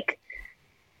Olympic.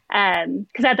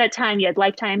 Because at that time you had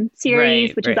Lifetime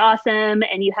Series, which was awesome.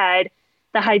 And you had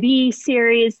the Hy-Vee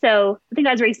series. So I think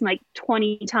I was racing like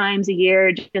 20 times a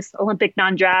year, just Olympic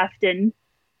non-draft. And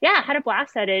had a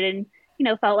blast at it. And,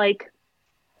 felt like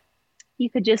you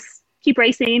could just keep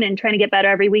racing and trying to get better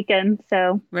every weekend.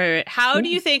 So, right. How do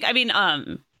you think, I mean,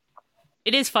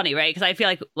 it is funny, right? Because I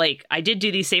feel like I did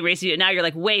do these same races and now you're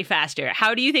like way faster.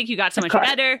 How do you think you got so much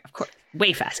better? Of course,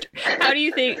 way faster. How do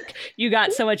you think you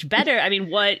got so much better? I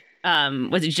mean, what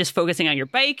was it just focusing on your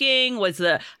biking?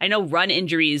 I know run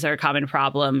injuries are a common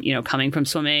problem, coming from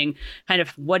swimming. Kind of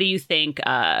what do you think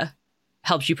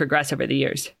helped you progress over the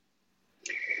years?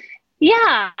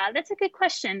 Yeah, that's a good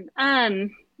question. I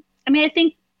mean, I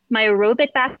think my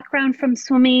aerobic background from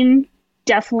swimming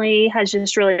definitely has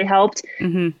just really helped.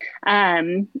 Mm-hmm.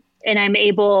 And I'm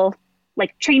able,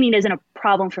 like, training isn't a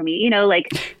problem for me,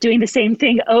 like doing the same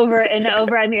thing over and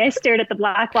over. I mean, I stared at the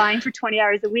black line for 20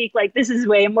 hours a week. Like, this is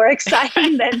way more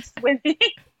exciting than swimming.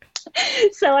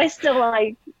 So I still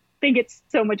think it's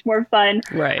so much more fun.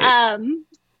 Right.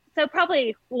 So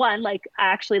probably one, like, I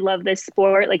actually love this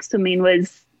sport. Like, swimming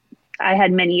I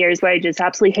had many years where I just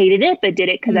absolutely hated it, but did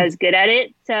it because I was good at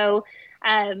it. So,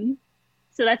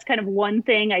 so that's kind of one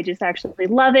thing. I just actually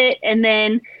love it. And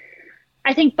then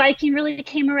I think biking really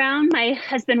came around. My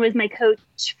husband was my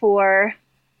coach for,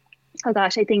 I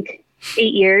think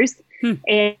 8 years.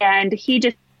 And he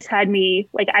just had me,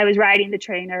 like, I was riding the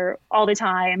trainer all the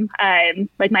time.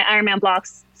 Like, my Ironman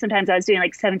blocks, sometimes I was doing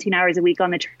like 17 hours a week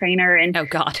on the trainer, and oh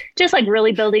God, just like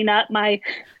really building up I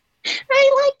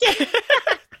liked it.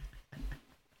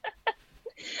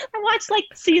 I watched like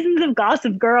seasons of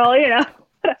Gossip Girl,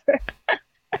 whatever.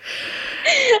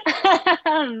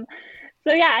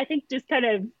 So yeah, I think just kind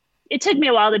of, it took me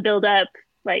a while to build up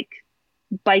like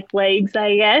bike legs,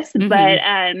 I guess, but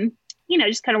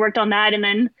just kind of worked on that. And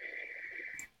then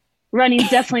running's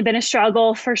definitely been a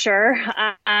struggle for sure.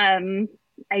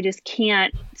 I just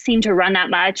can't seem to run that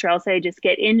much, or else I just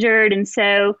get injured. And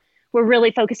so we're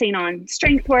really focusing on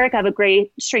strength work. I have a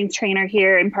great strength trainer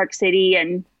here in Park City,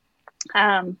 and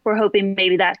we're hoping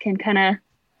maybe that can kind of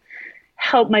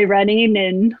help my running,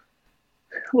 and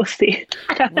we'll see.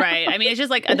 Right. I mean, it's just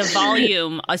like the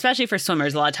volume, especially for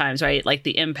swimmers a lot of times, right? Like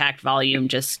the impact volume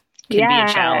just can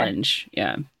be a challenge.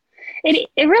 Yeah. It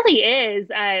really is.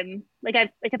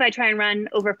 If I try and run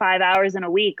over 5 hours in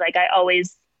a week, like I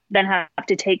always then have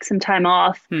to take some time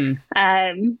off. So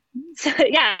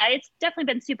yeah, it's definitely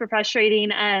been super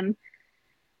frustrating.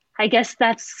 I guess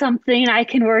that's something I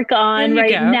can work on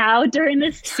now during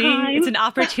this time. See, it's an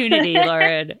opportunity,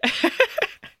 Lauren.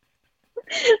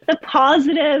 The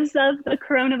positives of the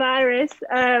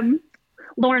coronavirus.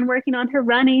 Lauren working on her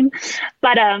running,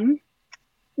 but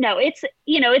no,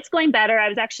 it's going better.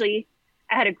 I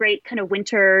had a great kind of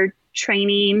winter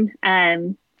training.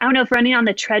 I don't know if running on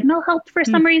the treadmill helped for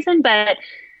some reason, but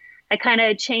I kind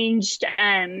of changed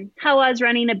how I was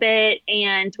running a bit.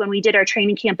 And when we did our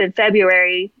training camp in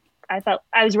February, I felt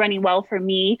I was running well for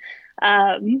me.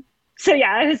 So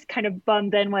yeah, I was kind of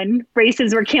bummed then when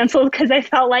races were canceled, because I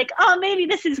felt like, oh, maybe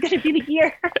this is going to be the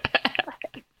year.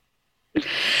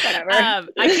 Whatever.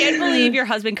 I can't believe your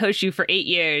husband coached you for 8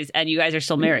 years and you guys are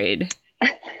still married.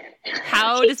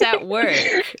 How does that work?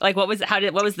 Like, what was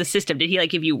the system? Did he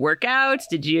like give you workouts?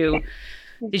 Did you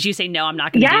say, no, I'm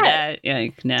not going to do that? You're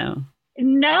like, no.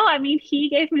 No, I mean, he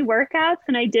gave me workouts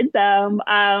and I did them.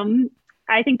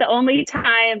 I think the only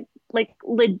time, like,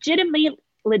 legitimately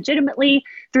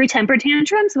threw temper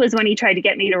tantrums was when he tried to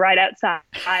get me to ride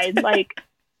outside. Like,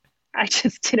 I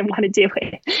just didn't want to do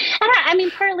it. And I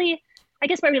mean, partly, I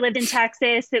guess where we lived in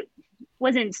Texas, it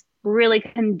wasn't really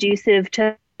conducive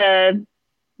to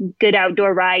good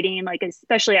outdoor riding. Like,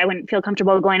 especially I wouldn't feel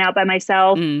comfortable going out by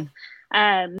myself. So,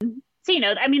 I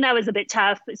mean, that was a bit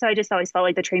tough. So I just always felt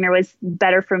like the trainer was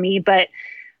better for me. But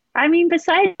I mean,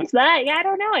 besides that, yeah, I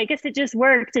don't know. I guess it just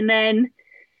worked. And then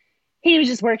he was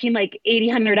just working like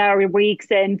 100-hour weeks.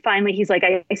 And finally he's like,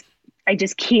 I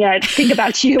just can't think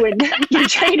about you and your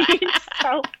training.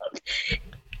 So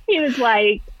he was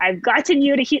like, I've gotten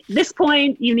you to this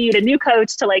point. You need a new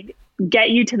coach to like get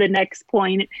you to the next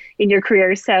point in your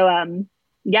career. So, I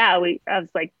was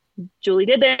like, Julie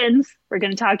Dibbins, we're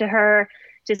going to talk to her.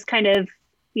 Just kind of,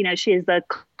 she has the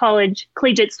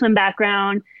collegiate swim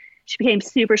background. She became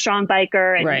super strong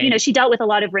biker, and, she dealt with a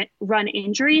lot of run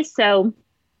injuries. So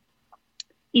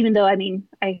even though, I mean,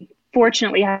 I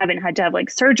fortunately haven't had to have like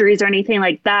surgeries or anything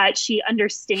like that, she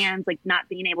understands like not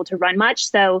being able to run much.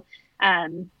 So,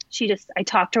 I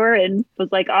talked to her and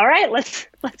was like, all right, let's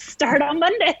start on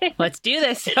Monday. Let's do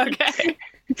this. Okay.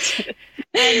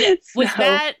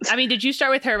 And did you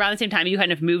start with her around the same time you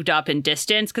kind of moved up in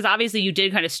distance? Because obviously you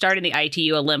did kind of start in the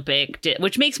ITU Olympic,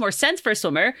 which makes more sense for a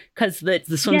swimmer because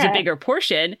the swim's a bigger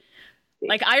portion.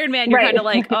 Like Ironman, you're kind of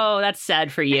like, oh, that's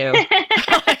sad for you.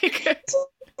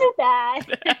 Too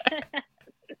bad.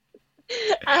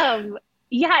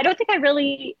 I don't think I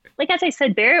really, like, as I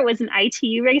said, Barrett was an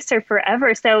ITU racer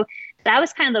forever. So that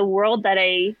was kind of the world that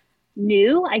I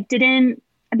knew. I didn't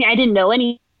know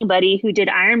anybody who did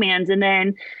Ironmans. And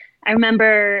then I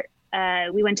remember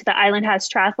we went to the Island House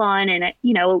Triathlon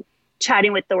and,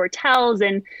 chatting with the Wortels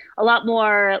and a lot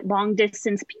more long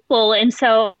distance people. And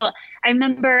so I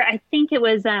remember, I think it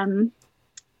was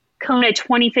Kona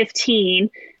 2015,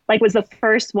 like was the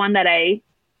first one that I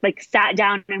like sat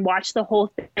down and watched the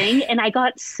whole thing. And I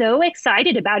got so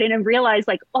excited about it and realized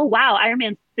like, oh wow,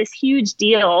 Ironman's this huge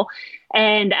deal.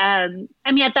 And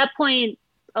I mean, at that point,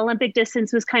 Olympic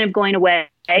distance was kind of going away.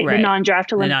 Right. The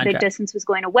non-draft Olympic distance was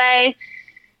going away.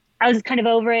 I was kind of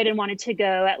over it and wanted to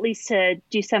go at least to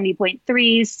do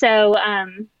 70.3s. So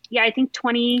yeah, I think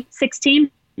 2016,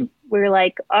 we were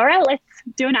like, all right, let's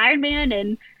do an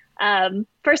Ironman. And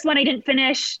first one I didn't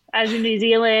finish. I was in New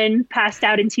Zealand, passed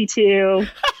out in T2.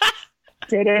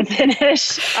 Didn't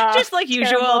finish. Just like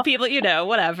terrible. Usual, people, you know,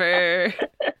 whatever.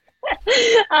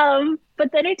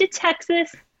 But then I did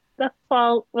Texas the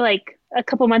fall, like a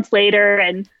couple months later.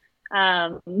 And I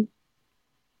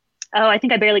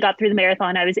think I barely got through the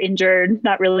marathon. I was injured,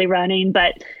 not really running.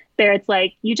 But Barrett's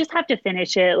like, you just have to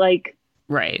finish it. Like,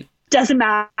 right. Doesn't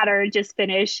matter, just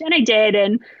finish. And I did.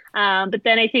 And but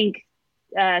then I think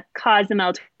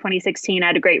Cozumel 2016, I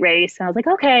had a great race. And I was like,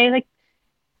 okay, like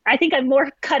I think I'm more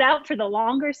cut out for the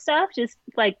longer stuff, just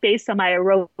like based on my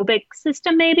aerobic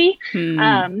system, maybe,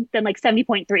 than like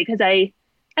 70.3, because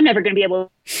I'm never going to be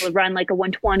able to run like a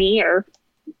 120 or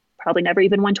probably never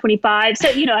even 125. So,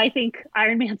 you know, I think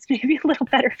Ironman's maybe a little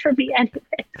better for me anyway.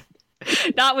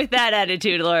 Not with that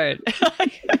attitude, Lauren.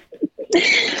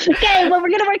 Okay, well, we're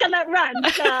gonna work on that run.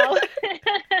 So,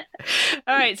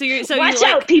 all right. So watch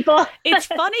out, people. It's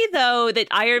funny though that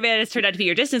Ironman has turned out to be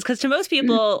your distance, because to most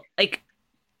people, like,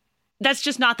 that's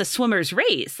just not the swimmer's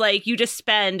race. Like, you just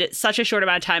spend such a short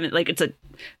amount of time. Like, it's a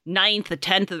 9th, a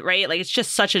 10th, right? Like, it's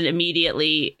just such an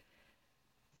immediately.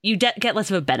 You get less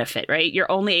of a benefit, right?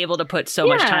 You're only able to put so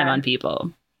much time on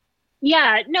people.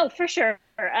 Yeah, no, for sure.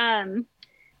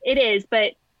 It is,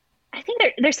 but I think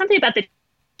there's something about the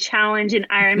challenge in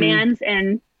Ironmans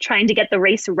and trying to get the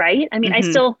race right. I mean, I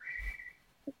still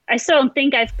don't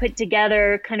think I've put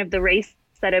together kind of the race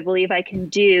that I believe I can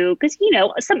do, because you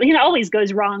know something always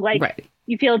goes wrong. Like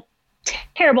you feel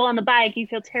terrible on the bike, you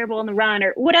feel terrible on the run,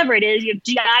 or whatever it is. You have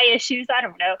GI issues. I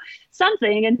don't know,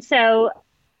 something. And so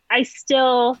I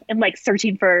still am like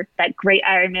searching for that great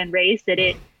Ironman race that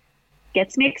it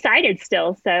gets me excited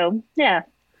still. So yeah.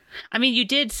 I mean, you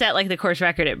did set like the course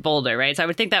record at Boulder, right? So I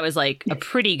would think that was like a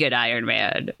pretty good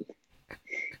Ironman.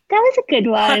 That was a good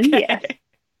one. Okay. Yeah.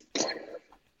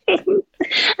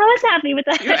 I was happy with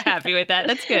that. You're happy with that.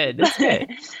 That's good. That's good.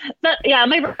 But yeah,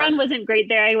 my run wasn't great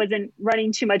there. I wasn't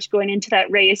running too much going into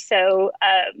that race. So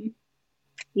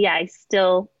yeah, I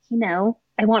still, you know,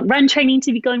 I want run training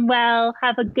to be going well,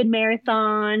 have a good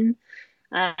marathon.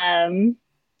 I'd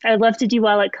love to do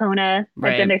well at Kona.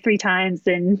 I've been there 3 times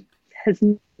and has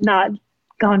not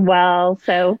gone well.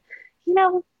 So, you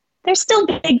know, there's still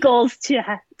big goals to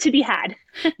be had.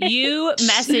 You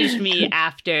messaged me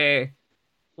after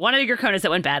one of your Konas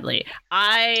that went badly.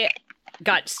 I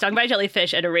got stung by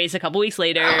jellyfish at a race a couple weeks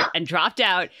later and dropped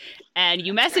out. And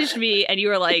you messaged me and you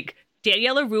were like,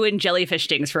 Daniela ruined jellyfish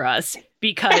stings for us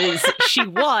because she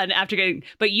won after getting,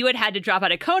 but you had to drop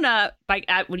out of Kona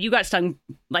when you got stung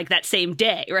like that same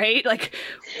day, right? Like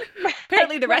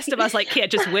apparently the rest of us like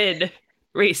can't just win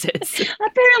races.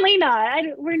 Apparently not.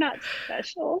 We're not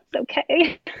special. It's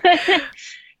okay.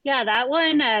 Yeah, that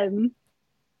one.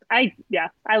 I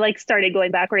like started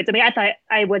going backwards. I mean, I thought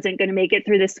I wasn't going to make it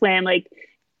through the swim. Like,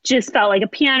 just felt like a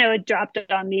piano had dropped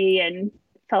on me and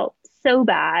felt so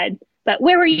bad. But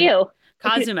where were you?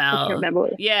 Cozumel. I can't remember.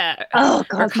 Yeah. Oh,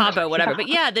 or Cabo, whatever. But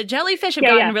yeah, the jellyfish have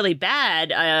gotten really bad.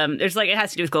 There's like, it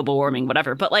has to do with global warming,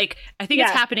 whatever. But like, I think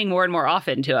it's happening more and more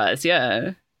often to us.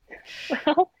 Yeah.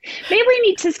 Well, maybe we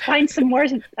need to find some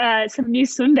new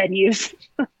swim venues.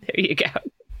 There you go.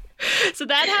 So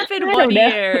that happened one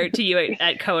year to you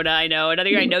at Kona, I know.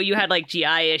 Another year, I know you had like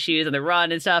GI issues on the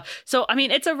run and stuff. So, I mean,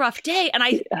 it's a rough day. And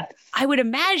I would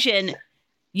imagine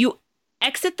you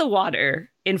exit the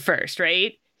water in first,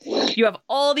 right? You have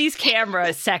all these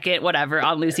cameras second, whatever,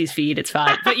 on Lucy's feed. It's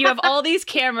fine. But you have all these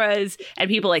cameras and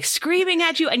people like screaming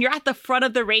at you, and you're at the front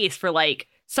of the race for like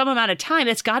some amount of time.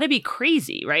 That's got to be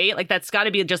crazy, right? Like that's got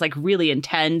to be just like really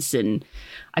intense. And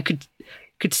I could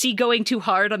see going too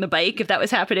hard on the bike if that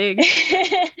was happening.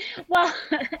 Well,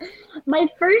 my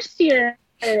first year,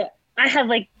 I had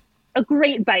like a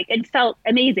great bike and felt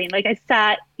amazing. Like I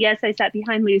sat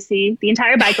behind Lucy the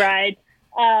entire bike ride.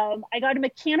 I got a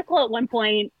mechanical at one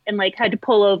point and like had to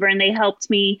pull over and they helped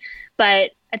me,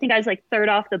 but I think I was like third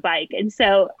off the bike. And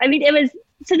so, I mean, this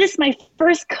is my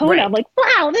first Kona. Right. I'm like,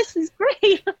 wow, this is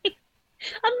great.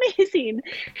 Amazing.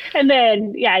 And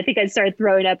then, yeah, I think I started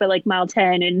throwing up at like mile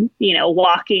 10 and, you know,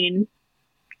 walking.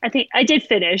 I think I did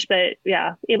finish, but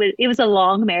yeah, it was a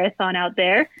long marathon out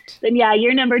there. Then yeah,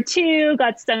 year number 2,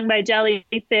 got stung by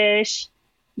jellyfish.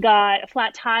 got a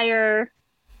flat tire.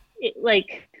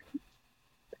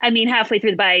 Halfway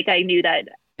through the bike, I knew that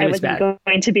I wasn't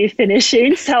going to be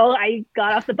finishing. So I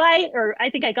got off the bike, or I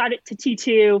think I got it to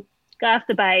T2, got off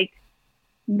the bike,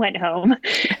 went home.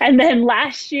 And then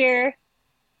last year,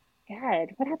 God,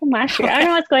 what happened last year? I don't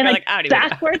know what's going on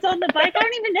backwards on the bike. I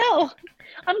don't even know.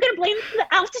 I'm going to blame the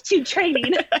altitude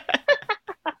training.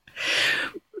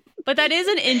 But that is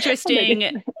an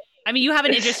interesting, I mean, you have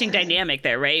an interesting dynamic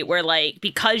there, right? Where like,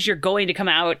 because you're going to come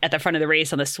out at the front of the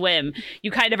race on the swim,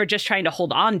 you kind of are just trying to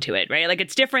hold on to it, right? Like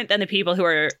it's different than the people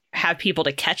who have people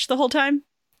to catch the whole time,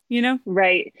 you know?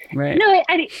 Right. No,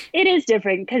 it is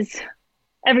different because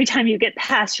every time you get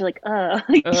past, you're like,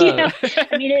 you know,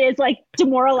 I mean, it is like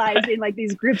demoralizing, like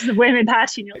these groups of women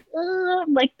passing, you're like,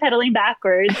 I'm like pedaling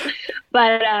backwards.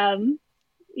 But,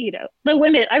 you know, the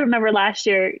women, I remember last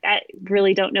year, I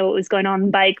really don't know what was going on the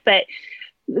bike, but,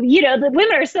 you know, the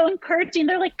women are so encouraging.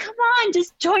 They're like, come on,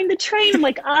 just join the train. I'm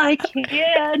like, I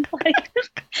can't. Like,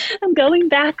 I'm going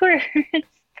backwards.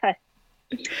 But,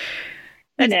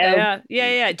 you know,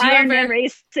 yeah. Do you ever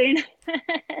racing?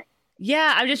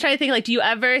 Yeah, I'm just trying to think, like, do you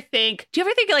ever think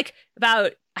like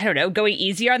about, I don't know, going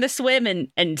easier on the swim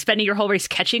and spending your whole race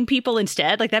catching people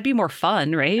instead? Like, that'd be more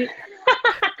fun, right?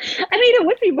 I mean, it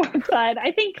would be more fun.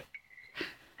 I think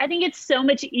it's so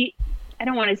much, I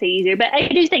don't want to say easier, but I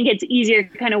do think it's easier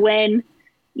kind of when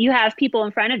you have people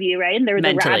in front of you, right? And they're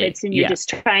the rabbits and you're just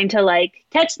trying to like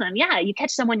catch them. Yeah, you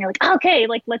catch someone, you're like, oh, okay,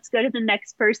 like, let's go to the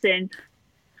next person.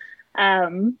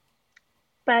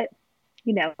 But,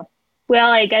 you know, we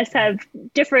all, I guess, have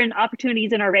different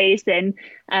opportunities in our race. And,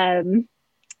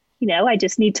 you know, I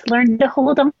just need to learn to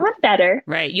hold on better.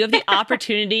 Right. You have the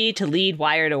opportunity to lead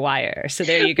wire to wire. So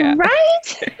there you go.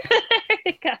 Right? There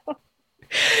you go.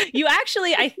 You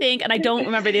actually, I think, and I don't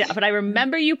remember but I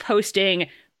remember you posting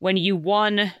when you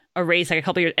won a race like a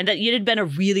couple years, and that it had been a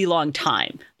really long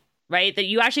time, right? That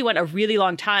you actually went a really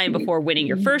long time before winning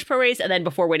your first pro race and then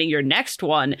before winning your next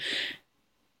one.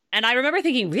 And I remember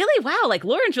thinking, really? Wow, like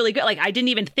Lauren's really good. Like I didn't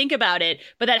even think about it,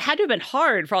 but that had to have been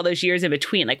hard for all those years in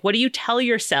between. Like, what do you tell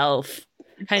yourself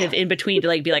kind of in between to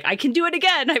like be like, I can do it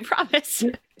again, I promise?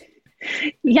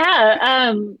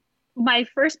 Yeah. My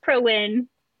first pro win,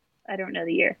 I don't know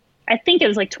the year. I think it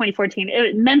was like 2014. It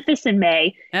was Memphis in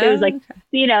May. It was like,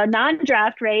 you know,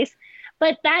 non-draft race.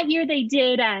 But that year they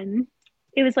did,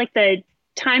 it was like the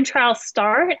time trial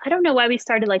start. I don't know why we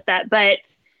started like that, but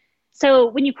so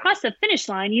when you cross the finish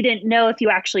line, you didn't know if you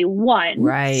actually won.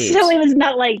 Right. So it was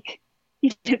not like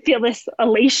you didn't feel this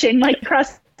elation, like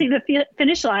crossing the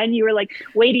finish line. You were like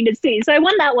waiting to see. So I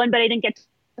won that one, but I didn't get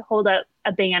to hold up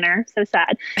a banner. So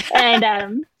sad.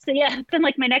 And so yeah, then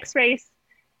like my next race,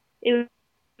 it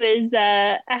was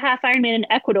a half Ironman in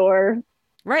Ecuador.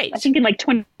 Right. I think in like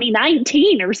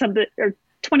 2019 or something, or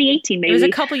 2018 maybe. It was a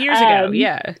couple years ago.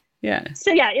 Yeah.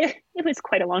 So yeah, it was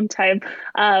quite a long time.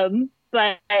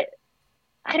 But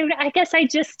I don't know. I guess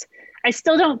I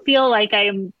still don't feel like I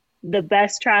am the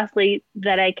best triathlete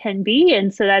that I can be.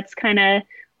 And so that's kind of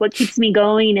what keeps me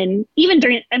going. And even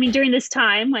during this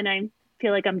time when I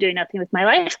feel like I'm doing nothing with my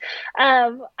life,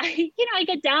 I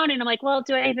get down and I'm like, well,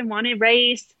 do I even want to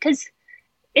race? Because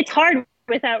it's hard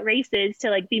without races to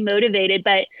like be motivated.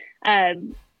 But,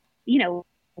 you know,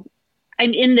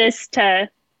 I'm in this to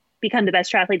become the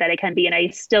best triathlete that I can be. And I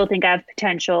still think I have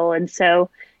potential. And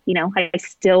so, you know, I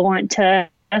still want to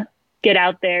get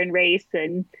out there and race.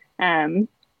 And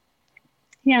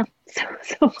yeah.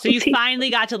 So you finally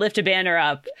got to lift a banner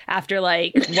up after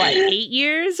like, what, 8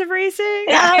 years of racing?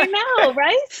 I know,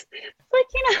 right? It's like,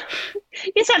 you know,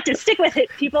 you just have to stick with it,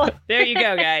 people. There you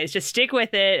go, guys. Just stick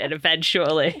with it and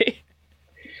eventually.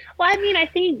 Well, I mean, I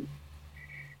think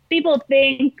people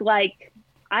think like,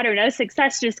 I don't know,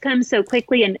 success just comes so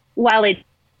quickly. And while it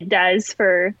does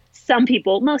for some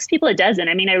people, most people it doesn't.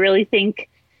 I mean, I really think,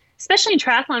 especially in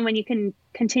triathlon, when you can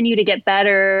continue to get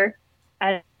better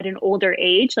at an older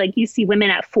age, like you see women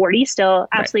at 40 still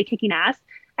absolutely kicking ass.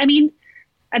 I mean,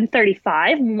 I'm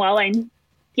 35, and while I'm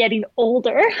getting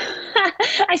older,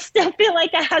 I still feel like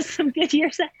I have some good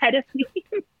years ahead of me.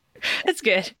 That's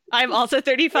good. I'm also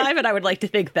 35, and I would like to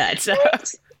think that. So.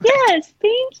 Yes,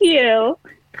 thank you.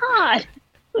 God.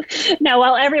 Now,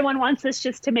 while everyone wants us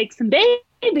just to make some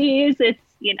babies, it's,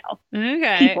 you know,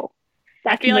 okay. People.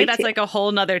 I feel like that's like a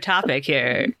whole nother topic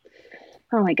here.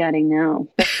 Oh my God, I know,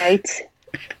 right?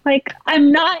 Like,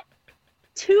 I'm not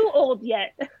too old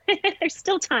yet. There's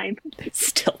still time.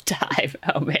 Still time.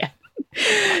 Oh man.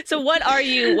 So what are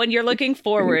you, when you're looking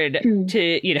forward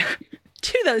to, you know,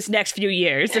 to those next few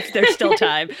years, if there's still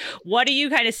time, what are you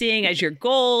kind of seeing as your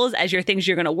goals, as your things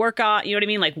you're going to work on? You know what I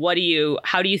mean? Like,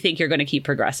 how do you think you're going to keep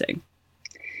progressing?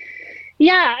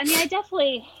 Yeah, I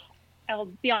mean, I'll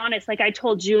be honest, like I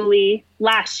told Julie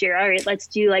last year, all right, let's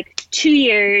do like 2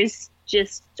 years,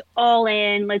 just all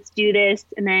in, let's do this.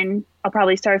 And then I'll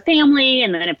probably start a family.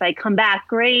 And then if I come back,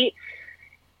 great.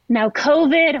 Now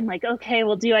COVID, I'm like, okay,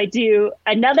 well, do I do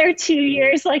another 2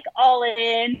 years, like all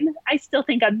in? I still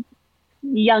think I'm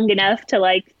young enough to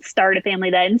like start a family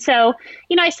then. So,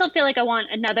 I still feel like I want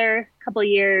another couple of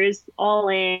years all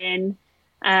in,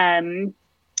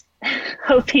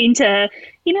 hoping to,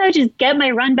 just get my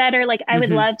run better. Like I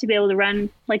would love to be able to run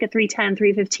like a 3:10,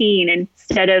 3:15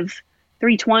 instead of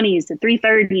 3:20s and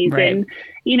 3:30s, right.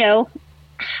 And,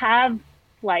 have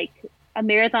like a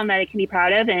marathon that I can be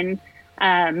proud of. And,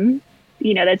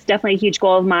 that's definitely a huge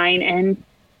goal of mine. And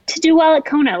to do well at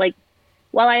Kona, like,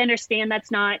 while I understand that's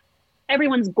not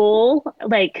everyone's goal,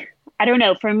 like, I don't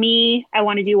know, for me, I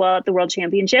want to do well at the World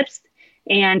Championships.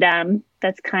 And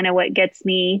that's kind of what gets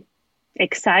me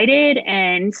excited,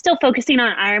 and still focusing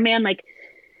on Ironman. Like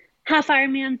half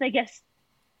Ironmans, I guess,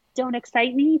 don't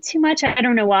excite me too much. I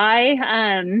don't know why.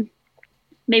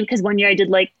 Maybe because one year I did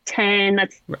like 10,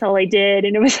 that's all I did.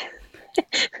 And it was,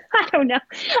 I don't know.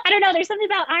 There's something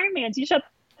about Ironmans. You show up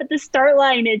at the start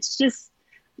line. It's just,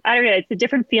 I don't know. It's a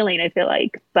different feeling, I feel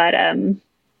like. But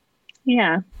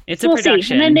yeah. It's a production.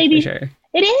 See. And then maybe for sure.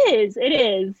 It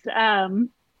is.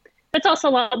 But it's also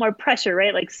a lot more pressure,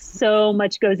 right? Like so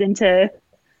much goes into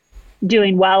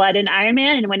doing well at an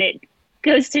Ironman. And when it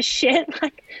goes to shit,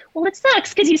 like, well, it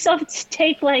sucks because you still have to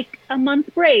take like a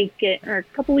month break or a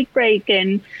couple week break.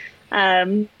 And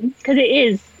because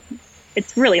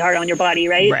it's really hard on your body,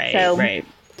 right? Right, so, right.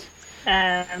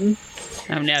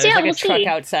 Oh no, there's like a truck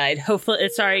outside. Hopefully,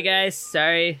 sorry guys.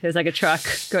 Sorry, there's like a truck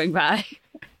going by.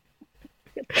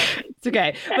 It's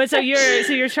okay. But so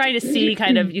you're trying to see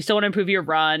kind of, you still want to improve your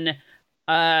run.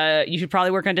 You should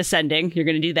probably work on descending. You're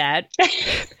going to do that.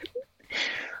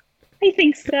 I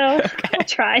think so. Okay. I'll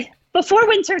try. Before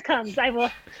winter comes,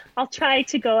 I'll try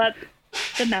to go up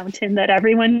the mountain that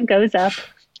everyone goes up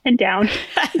and down.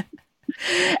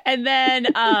 And then,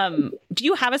 do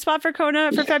you have a spot for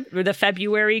Kona for the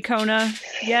February Kona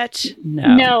yet?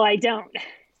 No, I don't.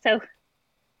 So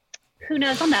who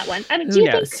knows on that one? I mean, do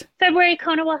you think February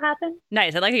Kona will happen?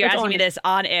 Nice. I like how you're asking me this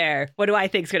on air. What do I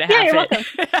think is going to happen? Yeah, you're welcome.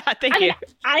 Thank you.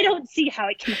 I don't see how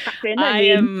it can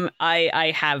happen.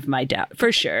 I have my doubt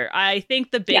for sure. I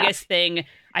think the biggest thing,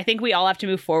 I think we all have to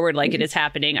move forward like it is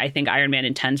happening. I think Ironman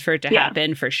intends for it to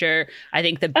happen for sure. I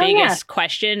think the biggest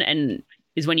question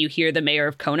is when you hear the mayor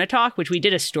of Kona talk, which we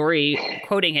did a story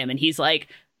quoting him, and he's like,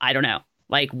 I don't know.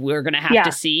 Like, we're going to have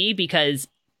to see, because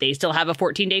they still have a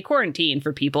 14-day quarantine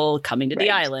for people coming to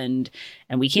the island,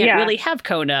 and we can't really have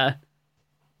Kona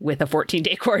with a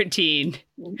 14-day quarantine.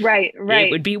 Right.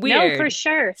 It would be weird. No, for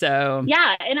sure. So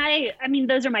yeah, and I mean,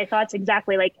 those are my thoughts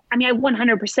exactly. Like, I mean, I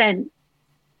 100%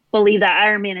 believe that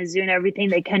Ironman is doing everything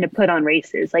they can to put on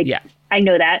races. Like, I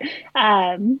know that.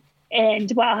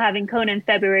 And while having Kona in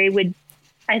February would,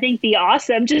 I think, be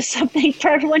awesome. Just something for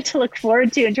everyone to look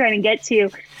forward to and trying to get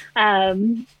to.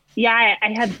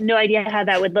 I have no idea how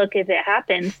that would look if it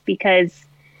happens, because,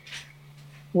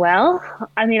 well,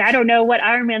 I mean, I don't know what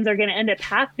Ironmans are going to end up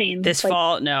happening this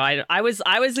fall. No, I was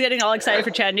getting all excited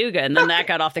for Chattanooga, and then that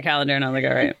got off the calendar, and I'm like,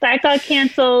 all right, that got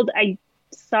canceled.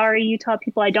 Sorry, Utah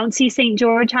people, I don't see St.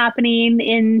 George happening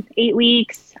in 8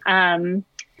 weeks.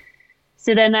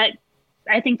 So then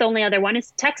I think the only other one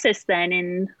is Texas then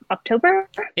in October.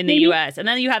 In the U.S. And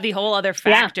then you have the whole other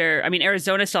factor. Yeah. I mean,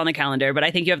 Arizona's still on the calendar, but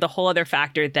I think you have the whole other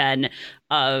factor then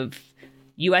of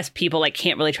U.S. people like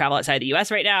can't really travel outside the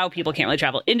U.S. right now. People can't really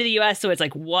travel into the U.S. So it's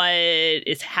like, what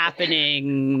is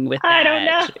happening with that? I don't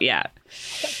know. Yeah.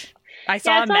 I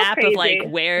saw a map of like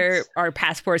where our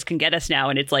passports can get us now,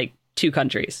 and it's like 2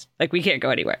 countries. Like, we can't go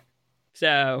anywhere.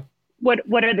 So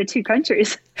what are the 2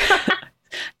 countries?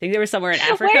 I think they were somewhere in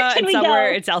Africa and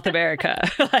somewhere in South America.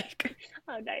 Like,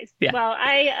 oh, nice. Yeah. Well,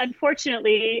 I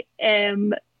unfortunately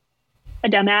am a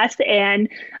dumbass, and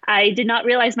I did not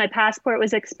realize my passport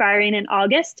was expiring in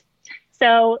August.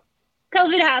 So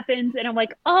COVID happens, and I'm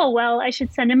like, oh, well, I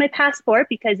should send in my passport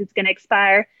because it's going to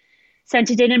expire.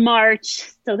 Sent it in March,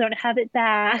 still don't have it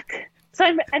back. So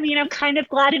I'm kind of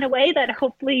glad in a way that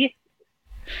hopefully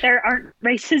there aren't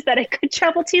races that I could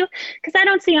travel to, because I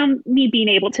don't see me being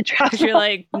able to travel. You're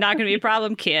like, not going to be a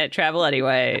problem. Can't travel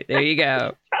anyway. There you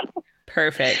go.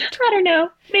 Perfect. I don't know.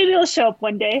 Maybe it'll show up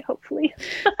one day, hopefully.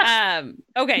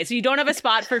 Okay, so you don't have a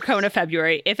spot for Kona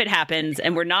February if it happens,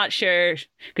 and we're not sure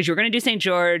because you were going to do St.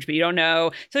 George, but you don't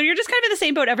know. So you're just kind of in the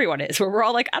same boat everyone is, where we're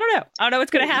all like, I don't know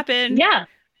what's going to happen. Yeah.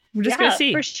 We're just going to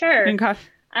see. For sure.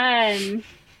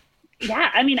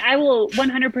 yeah, I mean, I will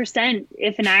 100%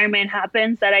 if an Ironman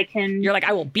happens that I can. You're like,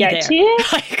 I will be get there.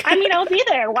 To. I mean, I'll be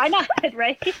there. Why not?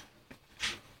 Right?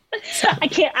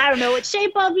 I don't know what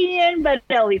shape I'll be in, but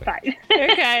it'll be fine.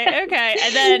 Okay.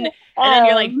 And then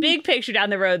you're like, big picture down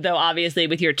the road, though, obviously,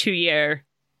 with your 2-year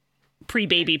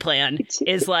pre-baby plan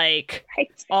is like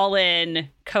all in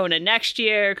Kona next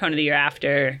year, Kona the year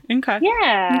after. Okay.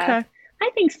 Yeah. Okay. I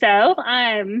think so.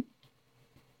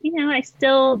 You know, I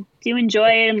still do enjoy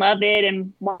it and love it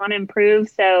and want to improve.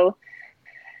 So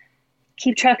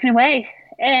keep trucking away.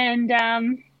 And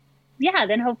yeah,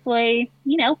 then hopefully,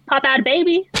 you know, pop out a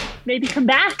baby, maybe come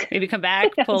back,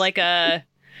 pull like a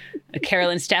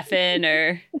Carolyn Steffen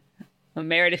or a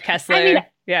Meredith Kessler. I mean,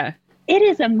 yeah. It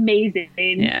is amazing.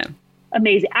 Yeah.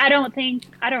 Amazing. I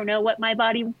don't know what my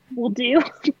body will do,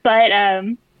 but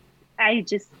I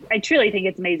truly think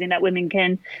it's amazing that women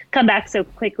can come back so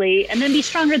quickly and then be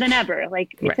stronger than ever.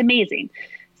 Like, it's amazing.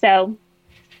 So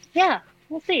yeah,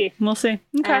 we'll see.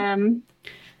 Okay.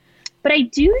 But I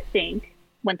do think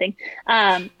one thing,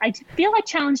 I feel like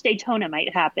Challenge Daytona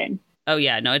might happen. Oh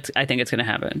yeah. No, I think it's going to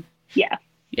happen. Yeah.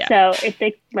 So if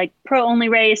they like pro only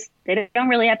race, they don't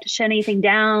really have to shut anything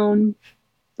down,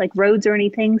 like roads or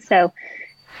anything. So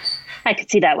I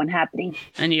could see that one happening.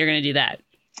 And you're going to do that.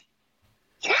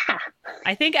 Yeah.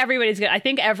 I think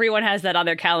everyone has that on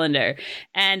their calendar.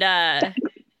 And I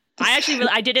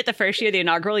did it the first year, the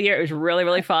inaugural year. It was really,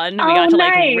 really fun. We got to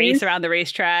like race around the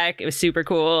racetrack. It was super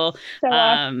cool. So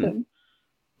awesome.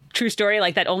 True story,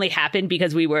 like that only happened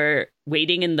because we were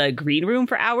waiting in the green room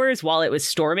for hours while it was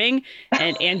storming,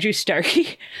 and Andrew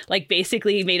Starkey like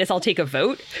basically made us all take a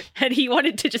vote, and he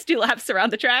wanted to just do laps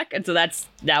around the track, and so that's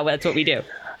what we do.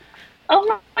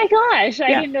 Oh my gosh,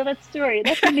 I didn't know that story.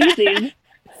 That's amazing.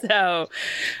 So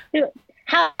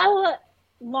how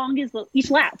long is each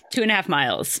lap? 2.5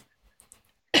 miles.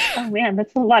 Oh man,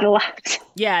 that's a lot of laps.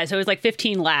 Yeah, so it was like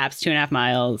 15 laps, 2.5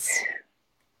 miles.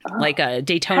 Like a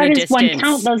Daytona How does distance. one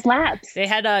count those laps? They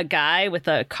had a guy with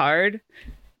a card.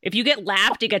 If you get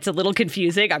lapped, it gets a little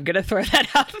confusing. I'm going to throw that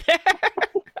out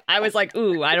there. I was like,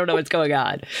 ooh, I don't know what's going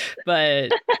on.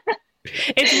 But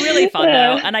it's really fun,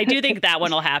 though. And I do think that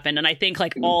one will happen. And I think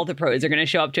like all the pros are going to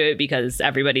show up to it because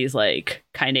everybody's like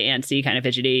kind of antsy, kind of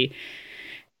fidgety.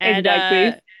 And,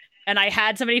 exactly. And I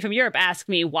had somebody from Europe ask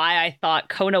me why I thought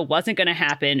Kona wasn't going to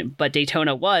happen, but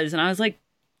Daytona was. And I was like,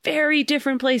 very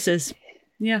different places.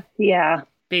 Yeah. Yeah.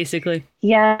 Basically.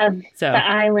 Yeah. So the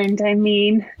island, I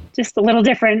mean, just a little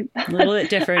different. A little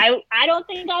bit different. I don't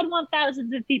think I'd want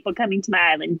thousands of people coming to my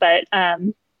island, but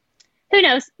who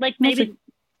knows? Like maybe,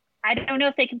 I don't know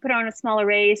if they can put on a smaller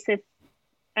race, if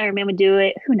Ironman would do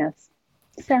it. Who knows?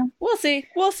 So we'll see.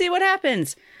 We'll see what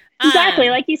happens.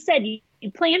 Exactly. Like you said,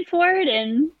 you plan for it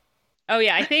and. Oh,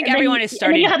 yeah. I think everyone is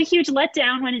starting. And then you have a huge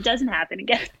letdown when it doesn't happen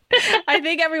again. I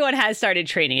think everyone has started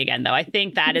training again, though. I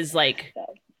think that is like,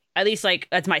 at least like,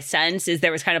 that's my sense, is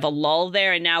there was kind of a lull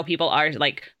there. And now people are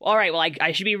like, all right, well,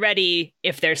 I should be ready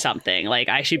if there's something. Like,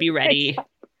 I should be ready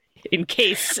in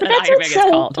case an Ironman gets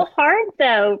called. That's so hard,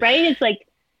 though, right? It's like,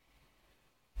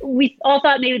 we all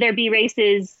thought maybe there'd be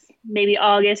races maybe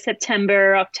August,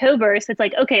 September, October. So it's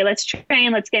like, okay, let's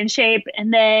train, let's get in shape.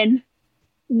 And then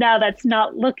now that's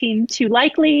not looking too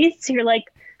likely. So you're like,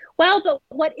 well, but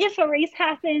what if a race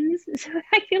happens? So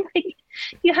I feel like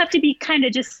you have to be kind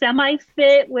of just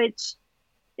semi-fit, which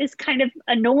is kind of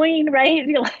annoying, right?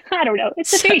 You're like, I don't know.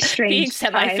 It's a very strange being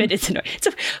semi-fit is annoying.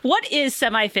 So what is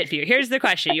semi-fit for you? Here's the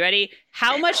question. You ready?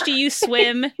 How much do you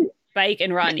swim, bike,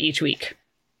 and run each week?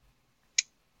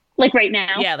 Like right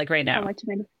now? Yeah, like right now. How much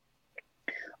am I doing?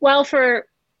 Well, for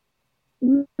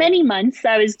many months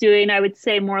I was doing, I would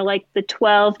say more like the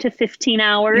 12 to 15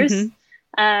 hours.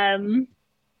 Mm-hmm.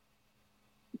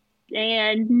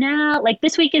 And now like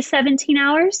this week is 17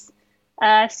 hours.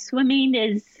 Swimming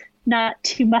is not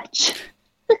too much.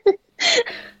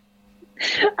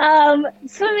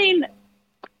 Swimming.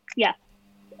 Yeah.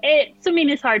 Swimming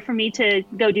is hard for me to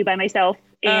go do by myself.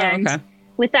 And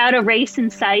without a race in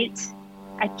sight,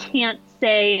 I can't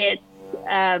say it's,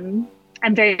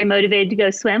 I'm very motivated to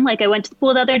go swim. Like I went to the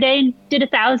pool the other day and did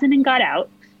 1,000 and got out.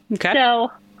 Okay.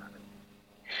 So,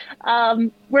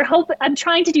 I'm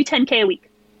trying to do 10K a week.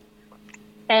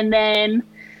 And then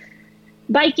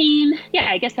biking,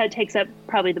 yeah, I guess that takes up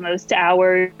probably the most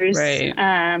hours. Right.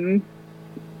 And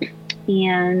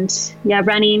yeah,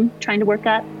 running, trying to work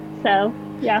up. So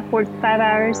yeah, 4 to 5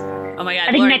 hours. Oh my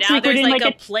God, Lauren, now there's like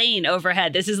a plane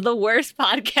overhead. This is the worst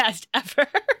podcast ever.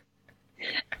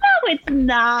 No, it's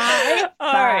not. It's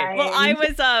all right. Well, I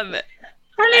was and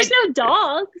there's no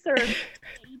dogs or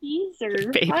babies or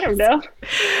I don't know.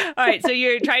 All right, so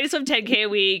you're trying to swim 10K a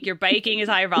week, your biking is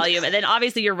higher volume, and then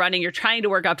obviously you're running, you're trying to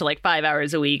work up to like 5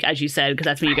 hours a week, as you said, because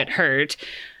that's when you get hurt.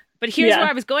 But here's where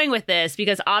I was going with this,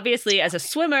 because obviously as a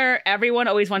swimmer, everyone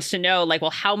always wants to know, like, well,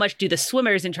 how much do the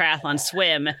swimmers in triathlon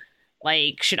swim?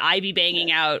 Like, should I be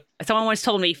banging out? Someone once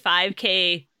told me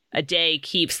 5K a day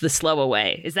keeps the slow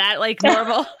away. Is that like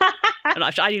normal? I'm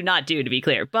not sure. I do not do, to be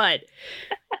clear. But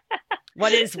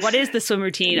what is the swim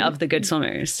routine of the good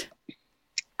swimmers?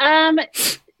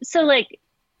 So like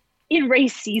in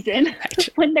race season,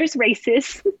 when there's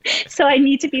races, so I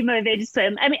need to be motivated to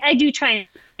swim. I mean, I do try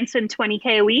and swim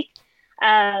 20K a week.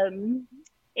 And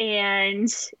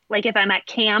like if I'm at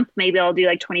camp, maybe I'll do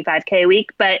like 25K a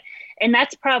week, and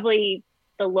that's probably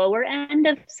the lower end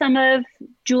of some of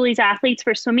Julie's athletes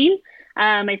for swimming.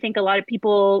 I think a lot of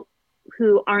people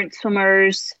who aren't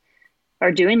swimmers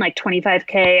are doing like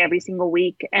 25K every single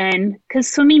week. And because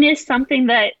swimming is something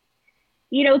that,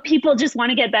 you know, people just want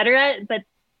to get better at, but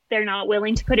they're not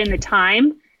willing to put in the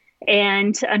time.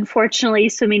 And unfortunately,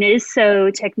 swimming is so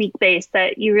technique based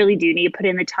that you really do need to put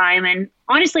in the time. And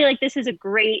honestly, like this is a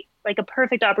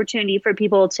perfect opportunity for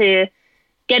people to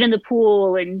get in the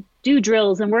pool and do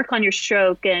drills and work on your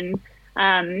stroke and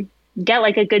get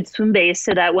like a good swim base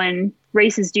so that when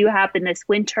races do happen this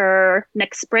winter,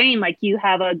 next spring, like you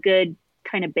have a good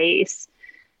kind of base.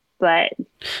 But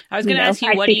I was going to ask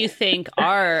you, what do you think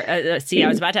are, I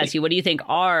was about to ask you, what do you think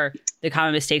are the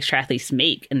common mistakes triathletes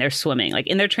make in their swimming, like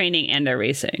in their training and their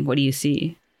racing? What do you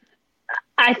see?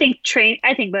 I think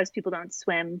most people don't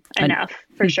swim enough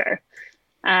for sure.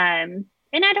 And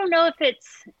I don't know if it's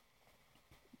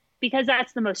because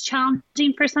that's the most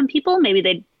challenging for some people.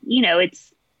 Maybe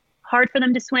it's hard for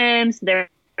them to swim. So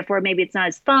therefore maybe it's not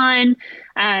as fun.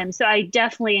 So I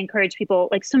definitely encourage people,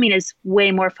 like swimming is way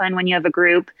more fun when you have a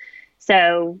group.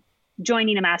 So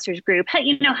joining a master's group,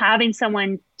 having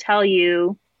someone tell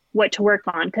you what to work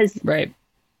on, because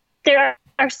there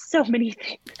are so many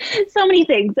things. So many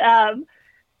things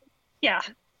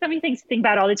to think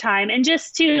about all the time, and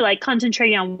just to like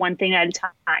concentrating on one thing at a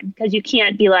time, because you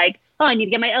can't be like, oh, I need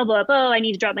to get my elbow up. Oh, I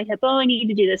need to drop my hip. Oh, I need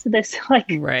to do this.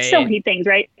 So many things,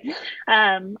 right?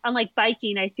 Unlike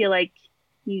biking, I feel like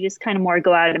you just kind of more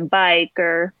go out and bike,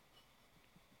 or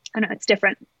I don't know, it's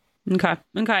different. Okay.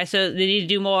 So they need to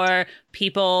do more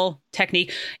people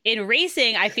technique. In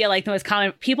racing, I feel like the most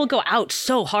common, people go out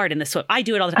so hard in the swim. I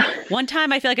do it all the time. One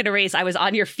time I feel like in a race, I was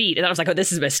on your feet and I was like, oh,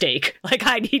 this is a mistake. Like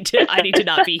I need to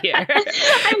not be here.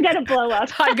 I'm going to blow up.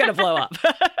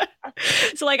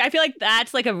 So like, I feel like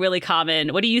that's like a really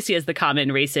common, what do you see as the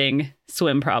common racing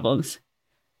swim problems?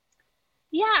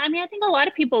 Yeah. I mean, I think a lot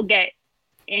of people get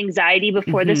anxiety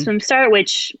before the swim start,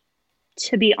 which,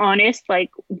 to be honest,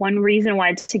 like one reason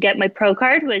why to get my pro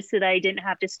card was so that I didn't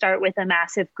have to start with a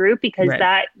massive group, because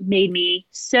that made me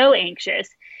so anxious.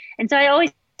 And so I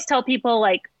always tell people,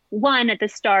 like, one, at the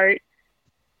start,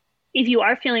 if you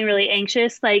are feeling really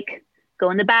anxious, like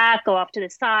go in the back, go off to the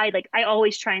side. Like I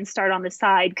always try and start on the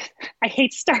side. I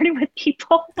hate starting with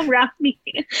people around me,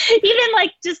 even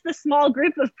like just the small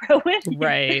group of pro women.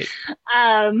 Right.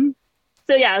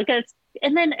 So yeah, because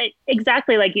and then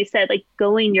exactly like you said, like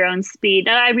going your own speed.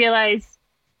 Now I realize,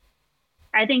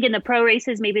 I think in the pro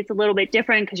races, maybe it's a little bit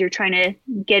different because you're trying to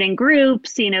get in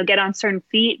groups, get on certain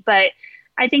feet. But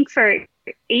I think for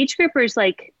age groupers,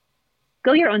 like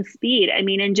go your own speed. I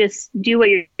mean, and just do what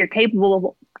you're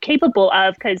capable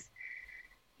of. Because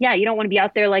you don't want to be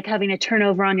out there like having a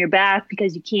turnover on your back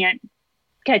because you can't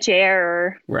catch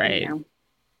air, or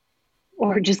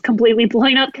or just completely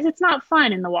blowing up, because it's not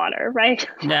fun in the water, right?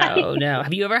 No.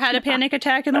 Have you ever had a panic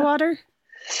attack in the water?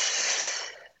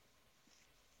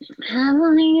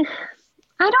 I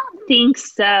don't think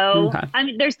so. Okay. I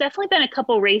mean, there's definitely been a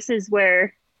couple races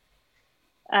where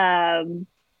I've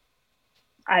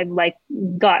like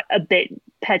got a bit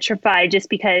petrified, just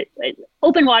because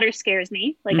open water scares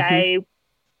me. Like I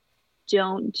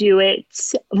don't do it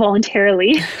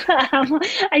voluntarily.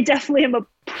 I definitely am a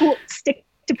stick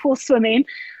to pool swimming.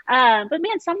 But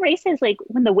man, some races, like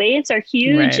when the waves are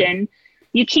huge and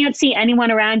you can't see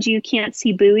anyone around you can't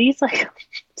see buoys, like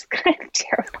it's kind of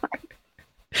terrifying.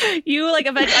 You like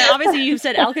obviously you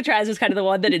said Alcatraz was kind of the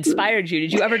one that inspired you.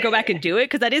 Did you ever go back and do it?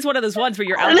 Because that is one of those ones where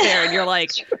you're out there and you're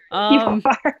like, am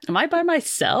I by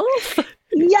myself?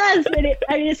 Yes, and it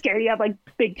is scary. You have like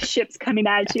big ships coming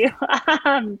at you.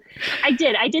 I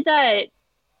did that.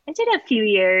 I did a few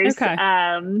years. Okay.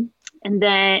 And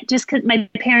then just because my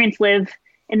parents live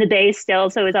in the Bay still,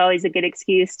 so it was always a good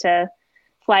excuse to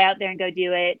fly out there and go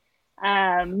do it.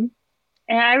 And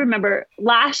I remember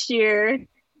last year,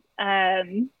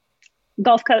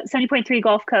 Gulf Coast, 70.3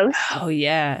 Gulf Coast. Oh,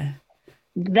 yeah.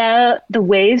 the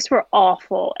waves were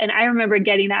awful. And I remember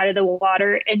getting out of the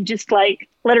water and just like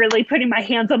literally putting my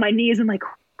hands on my knees and like,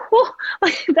 whew,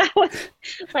 like that was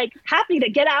like happy to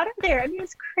get out of there. I mean,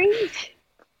 it's crazy.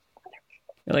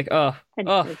 You're like, oh.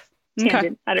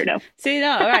 Tangent. I don't know. See,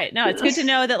 no, all right. No, it's good to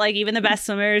know that like even the best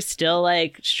swimmers still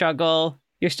like struggle.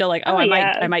 You're still like,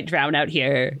 I might drown out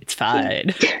here. It's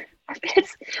fine.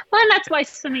 Well, and that's why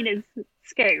swimming is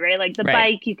scary, right? Like the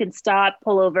bike, you can stop,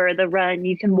 pull over. The run,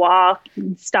 you can walk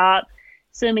and stop.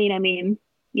 Swimming, I mean,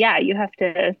 yeah, you have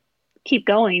to keep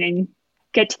going and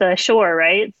get to the shore,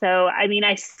 right? So, I mean,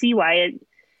 I see why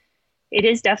it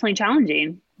is definitely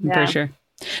challenging. Yeah. For sure.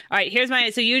 All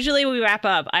right, so usually when we wrap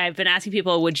up, I've been asking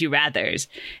people, would you rathers?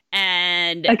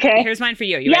 And here's mine for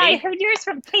you. You ready? I heard yours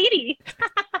from Katie.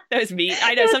 That was me.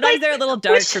 I know, sometimes they're a little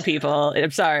dark for people. I'm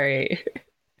sorry.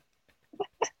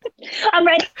 I'm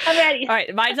ready. All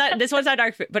right, this one's not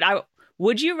dark, but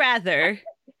would you rather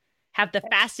have the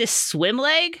fastest swim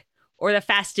leg or the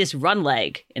fastest run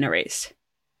leg in a race?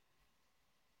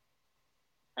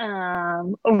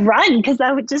 Run, because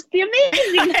that would just be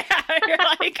amazing.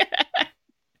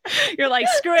 You're like,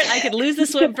 screw it, I could lose the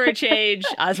swim for a change.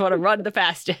 I just want to run the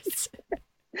fastest.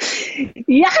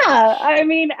 Yeah, I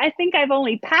mean, I think I've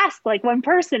only passed like one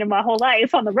person in my whole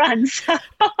life on the run. So,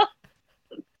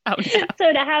 no.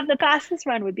 So to have the fastest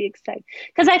run would be exciting.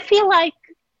 Because I feel like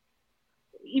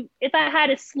if I had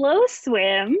a slow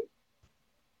swim,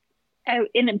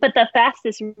 but the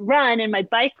fastest run and my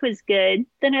bike was good,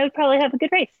 then I would probably have a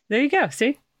good race. There you go.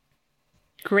 See?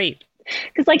 Great.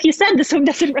 Because like you said, the swim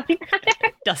doesn't really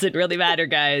matter. Doesn't really matter,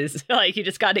 guys. Like, you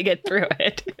just got to get through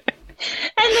it.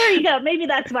 And there you go. Maybe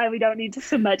that's why we don't need to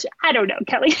swim much. I don't know,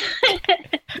 Kelly.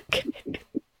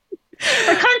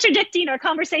 We're contradicting our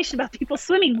conversation about people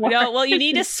swimming more. No, well, you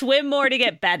need to swim more to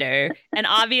get better. And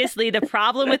obviously the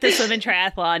problem with the swim and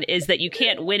triathlon is that you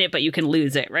can't win it, but you can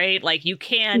lose it, right? Like you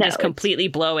can just completely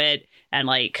blow it and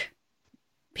like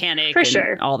panic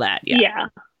and all that. Yeah.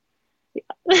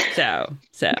 So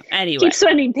anyway. Keep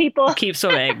swimming, people. Keep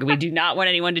swimming. We do not want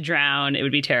anyone to drown. It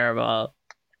would be terrible.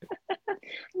 I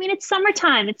mean, it's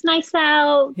summertime. It's nice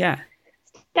out. Yeah.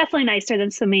 It's definitely nicer than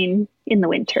swimming in the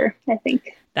winter, I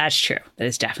think. That's true. That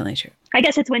is definitely true. I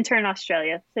guess it's winter in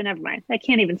Australia, so never mind. I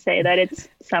can't even say that it's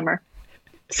summer.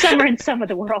 Summer in some of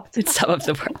the world. It's some of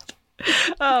the world.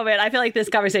 Oh man, I feel like this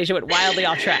conversation went wildly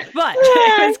off track, but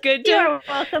it was good to. You're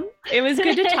welcome. It was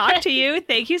good to talk to you.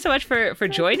 Thank you so much for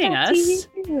joining us.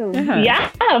 Yeah,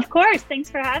 of course. Thanks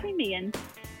for having me, and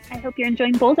I hope you're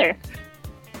enjoying Boulder.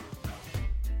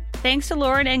 Thanks to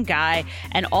Lauren and Guy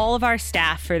and all of our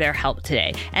staff for their help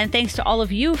today. And thanks to all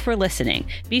of you for listening.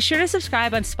 Be sure to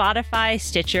subscribe on Spotify,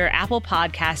 Stitcher, Apple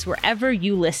Podcasts, wherever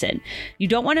you listen. You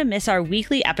don't want to miss our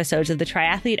weekly episodes of the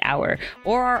Triathlete Hour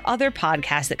or our other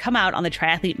podcasts that come out on the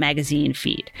Triathlete Magazine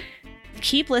feed.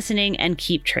 Keep listening and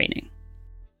keep training.